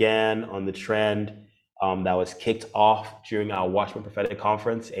continuing again on the trend that was kicked off during our Watchman Prophetic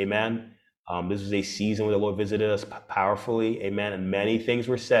Conference. Amen. This was a season where the Lord visited us powerfully. Amen. And many things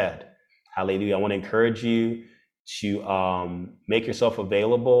were said. Hallelujah. I want to encourage you to make yourself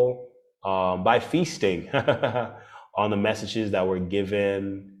available by feasting on the messages that were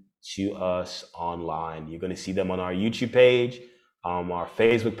given to us online. You're going to see them on our YouTube page, our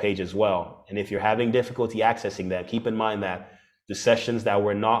Facebook page as well. And if you're having difficulty accessing them, keep in mind that the sessions that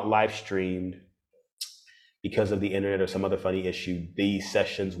were not live streamed because of the internet or some other funny issue, these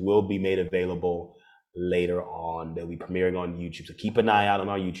sessions will be made available later on. They'll be premiering on YouTube. So keep an eye out on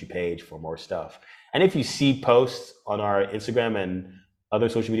our YouTube page for more stuff. And if you see posts on our Instagram and other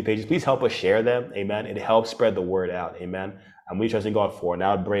social media pages, please help us share them. Amen. It helps spread the word out. Amen. I'm really trusting God for an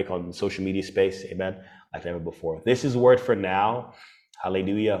outbreak on the social media space. Amen. Like never before. This is word for now.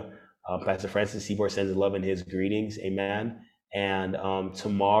 Hallelujah. Pastor Francis Seaboard sends love and his greetings. Amen. And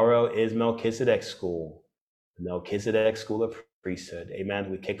tomorrow is Melchizedek School. Melchizedek School of Priesthood.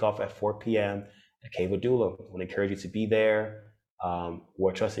 Amen. We kick off at 4 p.m. at Cave Adullam. I want to encourage you to be there.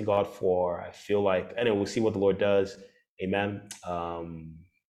 We're trusting God for, I feel like, anyway, we'll see what the Lord does. Amen.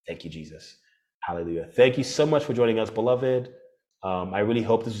 Thank you, Jesus. Hallelujah. Thank you so much for joining us, beloved. I really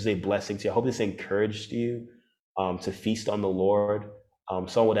hope this was a blessing to you. I hope this encouraged you to feast on the Lord.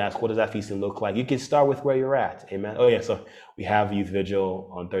 Someone would ask, what does that feasting look like? You can start with where you're at. Amen. Oh, yeah. So we have youth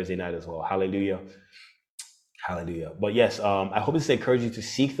vigil on Thursday night as well. Hallelujah. Hallelujah. But yes, I hope this encouraged you to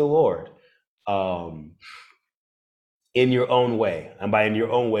seek the Lord in your own way. And by in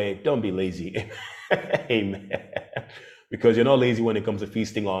your own way, don't be lazy. Amen. Because you're not lazy when it comes to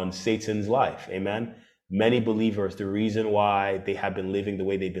feasting on Satan's life. Amen. Many believers, the reason why they have been living the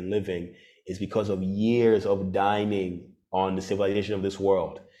way they've been living is because of years of dining on the civilization of this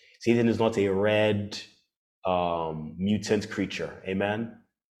world. Satan is not a red mutant creature. Amen.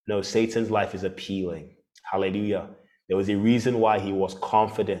 No, Satan's life is appealing. Hallelujah. There was a reason why he was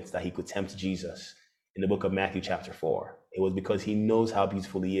confident that he could tempt Jesus in the book of Matthew chapter 4. It was because he knows how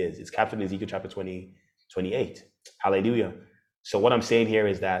beautiful he is. It's captured in Ezekiel chapter 28. Hallelujah. So what I'm saying here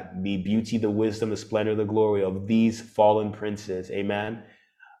is that the beauty, the wisdom, the splendor, the glory of these fallen princes, amen,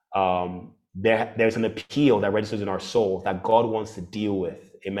 there's an appeal that registers in our soul that God wants to deal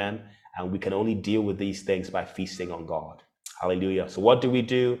with, amen, and we can only deal with these things by feasting on God. Hallelujah. So what do?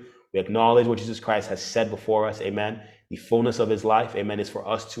 We acknowledge what Jesus Christ has said before us, amen. The fullness of his life, amen, is for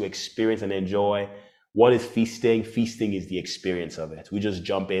us to experience and enjoy. What is feasting? Feasting is the experience of it. We just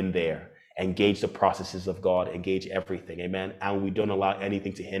jump in there, engage the processes of God, engage everything, amen, and we don't allow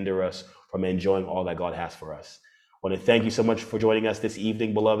anything to hinder us from enjoying all that God has for us. I want to thank you so much for joining us this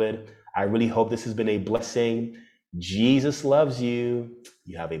evening, beloved. I really hope this has been a blessing. Jesus loves you.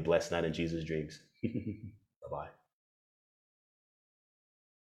 You have a blessed night in Jesus' dreams.